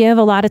hear me give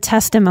a lot of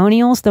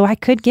testimonials, though I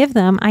could give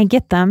them. I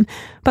get them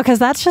because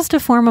that's just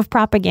a form of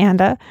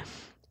propaganda.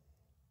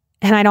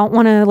 And I don't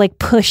want to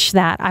push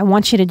that. I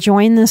want you to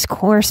join this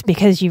course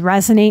because you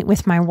resonate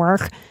with my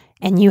work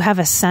and you have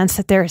a sense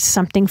that there is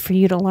something for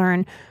you to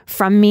learn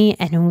from me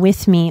and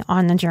with me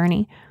on the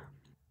journey.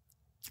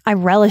 I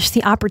relish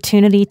the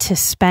opportunity to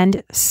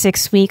spend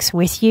 6 weeks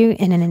with you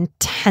in an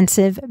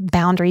intensive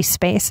boundary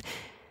space.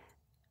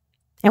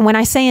 And when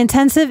I say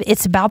intensive,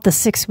 it's about the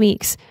 6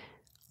 weeks.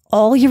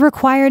 All you're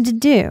required to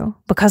do,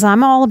 because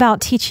I'm all about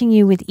teaching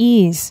you with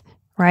ease,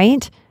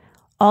 right?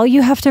 All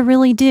you have to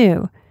really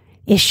do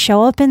is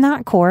show up in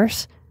that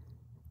course,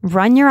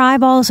 run your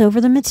eyeballs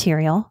over the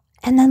material,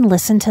 and then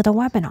listen to the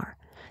webinar.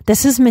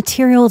 This is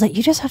material that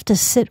you just have to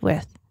sit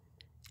with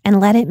and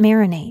let it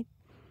marinate.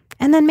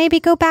 And then maybe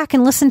go back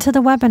and listen to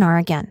the webinar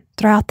again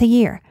throughout the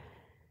year.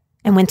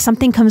 And when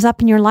something comes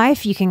up in your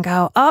life, you can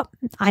go, oh,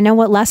 I know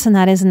what lesson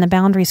that is in the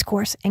boundaries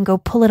course, and go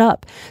pull it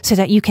up so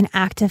that you can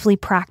actively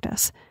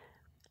practice.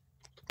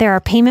 There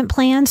are payment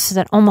plans so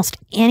that almost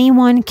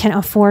anyone can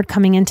afford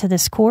coming into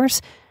this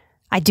course.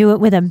 I do it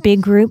with a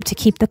big group to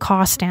keep the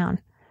cost down.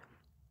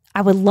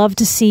 I would love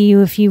to see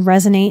you if you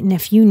resonate, and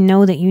if you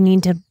know that you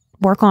need to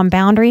work on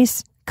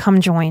boundaries,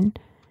 come join.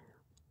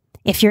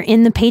 If you're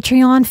in the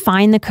Patreon,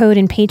 find the code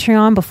in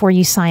Patreon before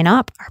you sign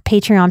up. Our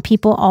Patreon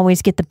people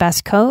always get the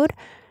best code.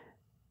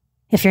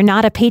 If you're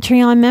not a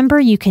Patreon member,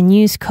 you can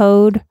use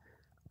code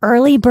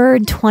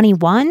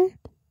EARLYBIRD21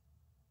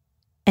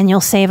 and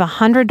you'll save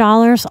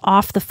 $100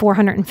 off the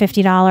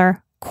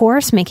 $450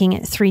 course, making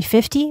it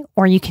 $350,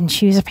 or you can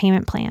choose a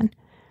payment plan.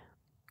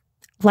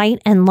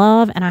 Light and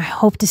love, and I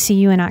hope to see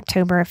you in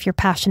October if you're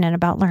passionate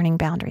about learning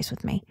boundaries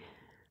with me.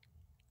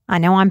 I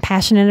know I'm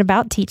passionate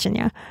about teaching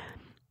you.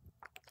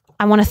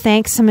 I want to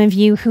thank some of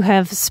you who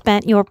have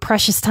spent your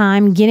precious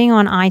time getting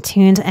on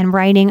iTunes and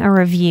writing a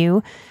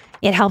review.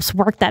 It helps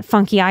work that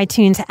funky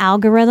iTunes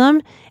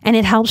algorithm, and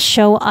it helps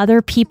show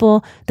other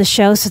people the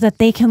show so that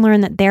they can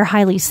learn that they're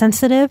highly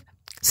sensitive,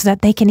 so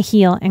that they can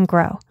heal and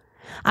grow.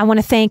 I want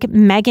to thank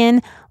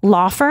Megan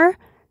Laufer.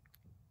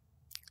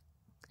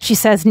 She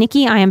says,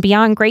 Nikki, I am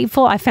beyond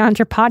grateful I found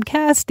your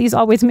podcast. These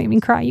always make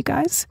me cry, you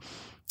guys.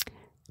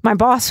 My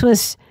boss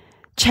was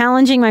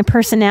challenging my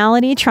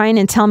personality, trying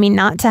to tell me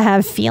not to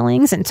have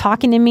feelings and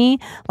talking to me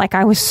like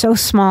I was so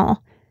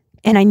small,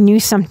 and I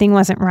knew something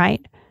wasn't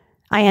right.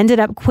 I ended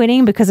up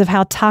quitting because of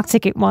how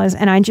toxic it was,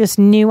 and I just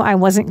knew I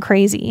wasn't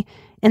crazy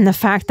in the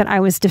fact that I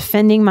was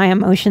defending my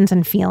emotions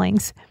and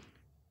feelings.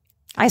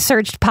 I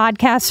searched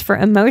podcasts for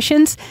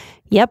emotions.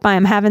 Yep, I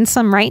am having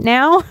some right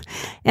now.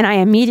 And I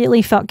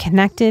immediately felt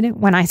connected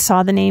when I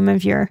saw the name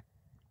of your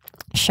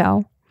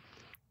show.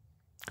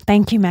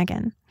 Thank you,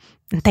 Megan.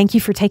 And thank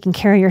you for taking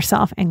care of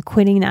yourself and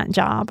quitting that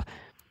job.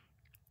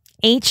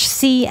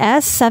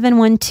 HCS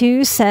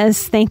 712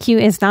 says, thank you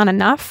is not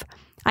enough.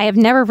 I have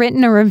never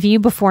written a review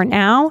before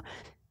now.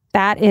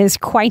 That is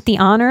quite the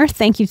honor.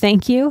 Thank you.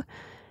 Thank you.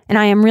 And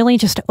I am really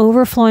just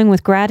overflowing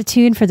with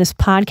gratitude for this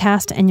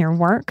podcast and your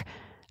work.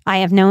 I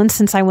have known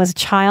since I was a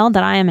child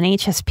that I am an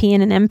HSP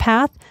and an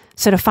empath.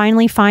 So to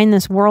finally find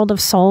this world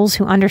of souls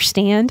who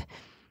understand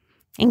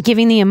and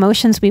giving the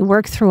emotions we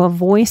work through a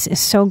voice is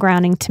so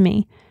grounding to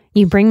me.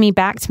 You bring me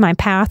back to my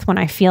path when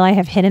I feel I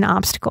have hit an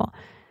obstacle,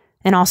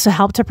 and also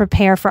help to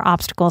prepare for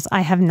obstacles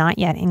I have not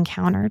yet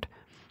encountered.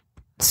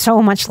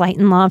 So much light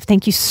and love.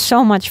 Thank you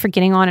so much for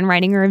getting on and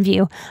writing a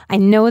review. I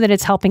know that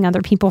it's helping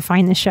other people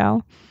find the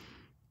show.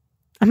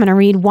 I'm going to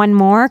read one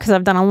more because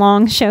I've done a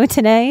long show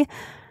today.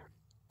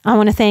 I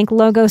want to thank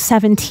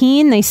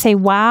Logo17. They say,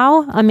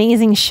 wow,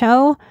 amazing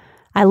show.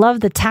 I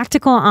love the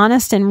tactical,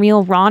 honest, and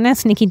real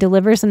rawness Nikki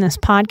delivers in this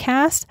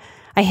podcast.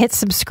 I hit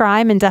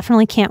subscribe and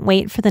definitely can't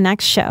wait for the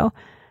next show.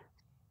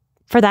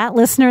 For that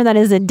listener that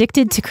is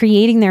addicted to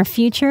creating their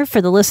future, for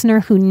the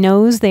listener who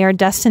knows they are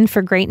destined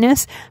for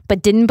greatness,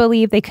 but didn't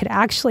believe they could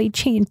actually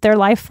change their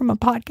life from a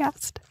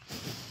podcast.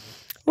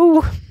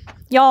 Ooh,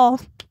 y'all,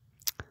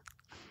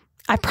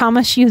 I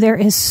promise you there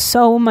is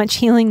so much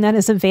healing that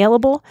is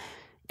available.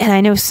 And I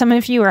know some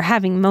of you are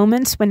having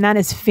moments when that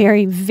is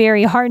very,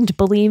 very hard to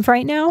believe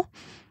right now.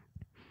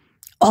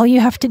 All you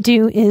have to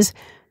do is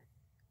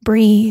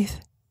breathe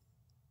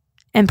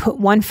and put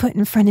one foot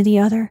in front of the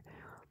other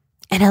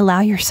and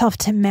allow yourself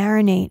to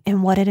marinate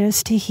in what it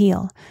is to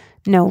heal.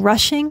 No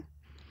rushing,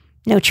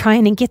 no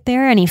trying to get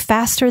there any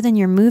faster than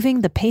you're moving.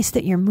 The pace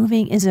that you're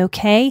moving is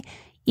okay,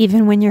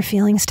 even when your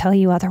feelings tell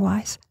you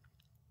otherwise.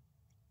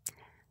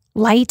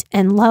 Light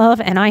and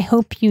love, and I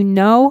hope you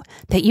know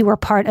that you are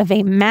part of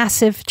a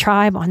massive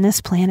tribe on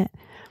this planet.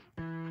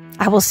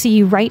 I will see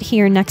you right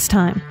here next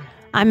time.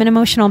 I'm an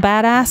emotional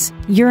badass,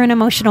 you're an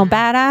emotional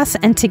badass,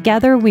 and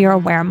together we are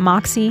where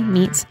Moxie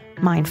meets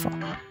mindful.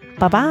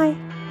 Bye-bye.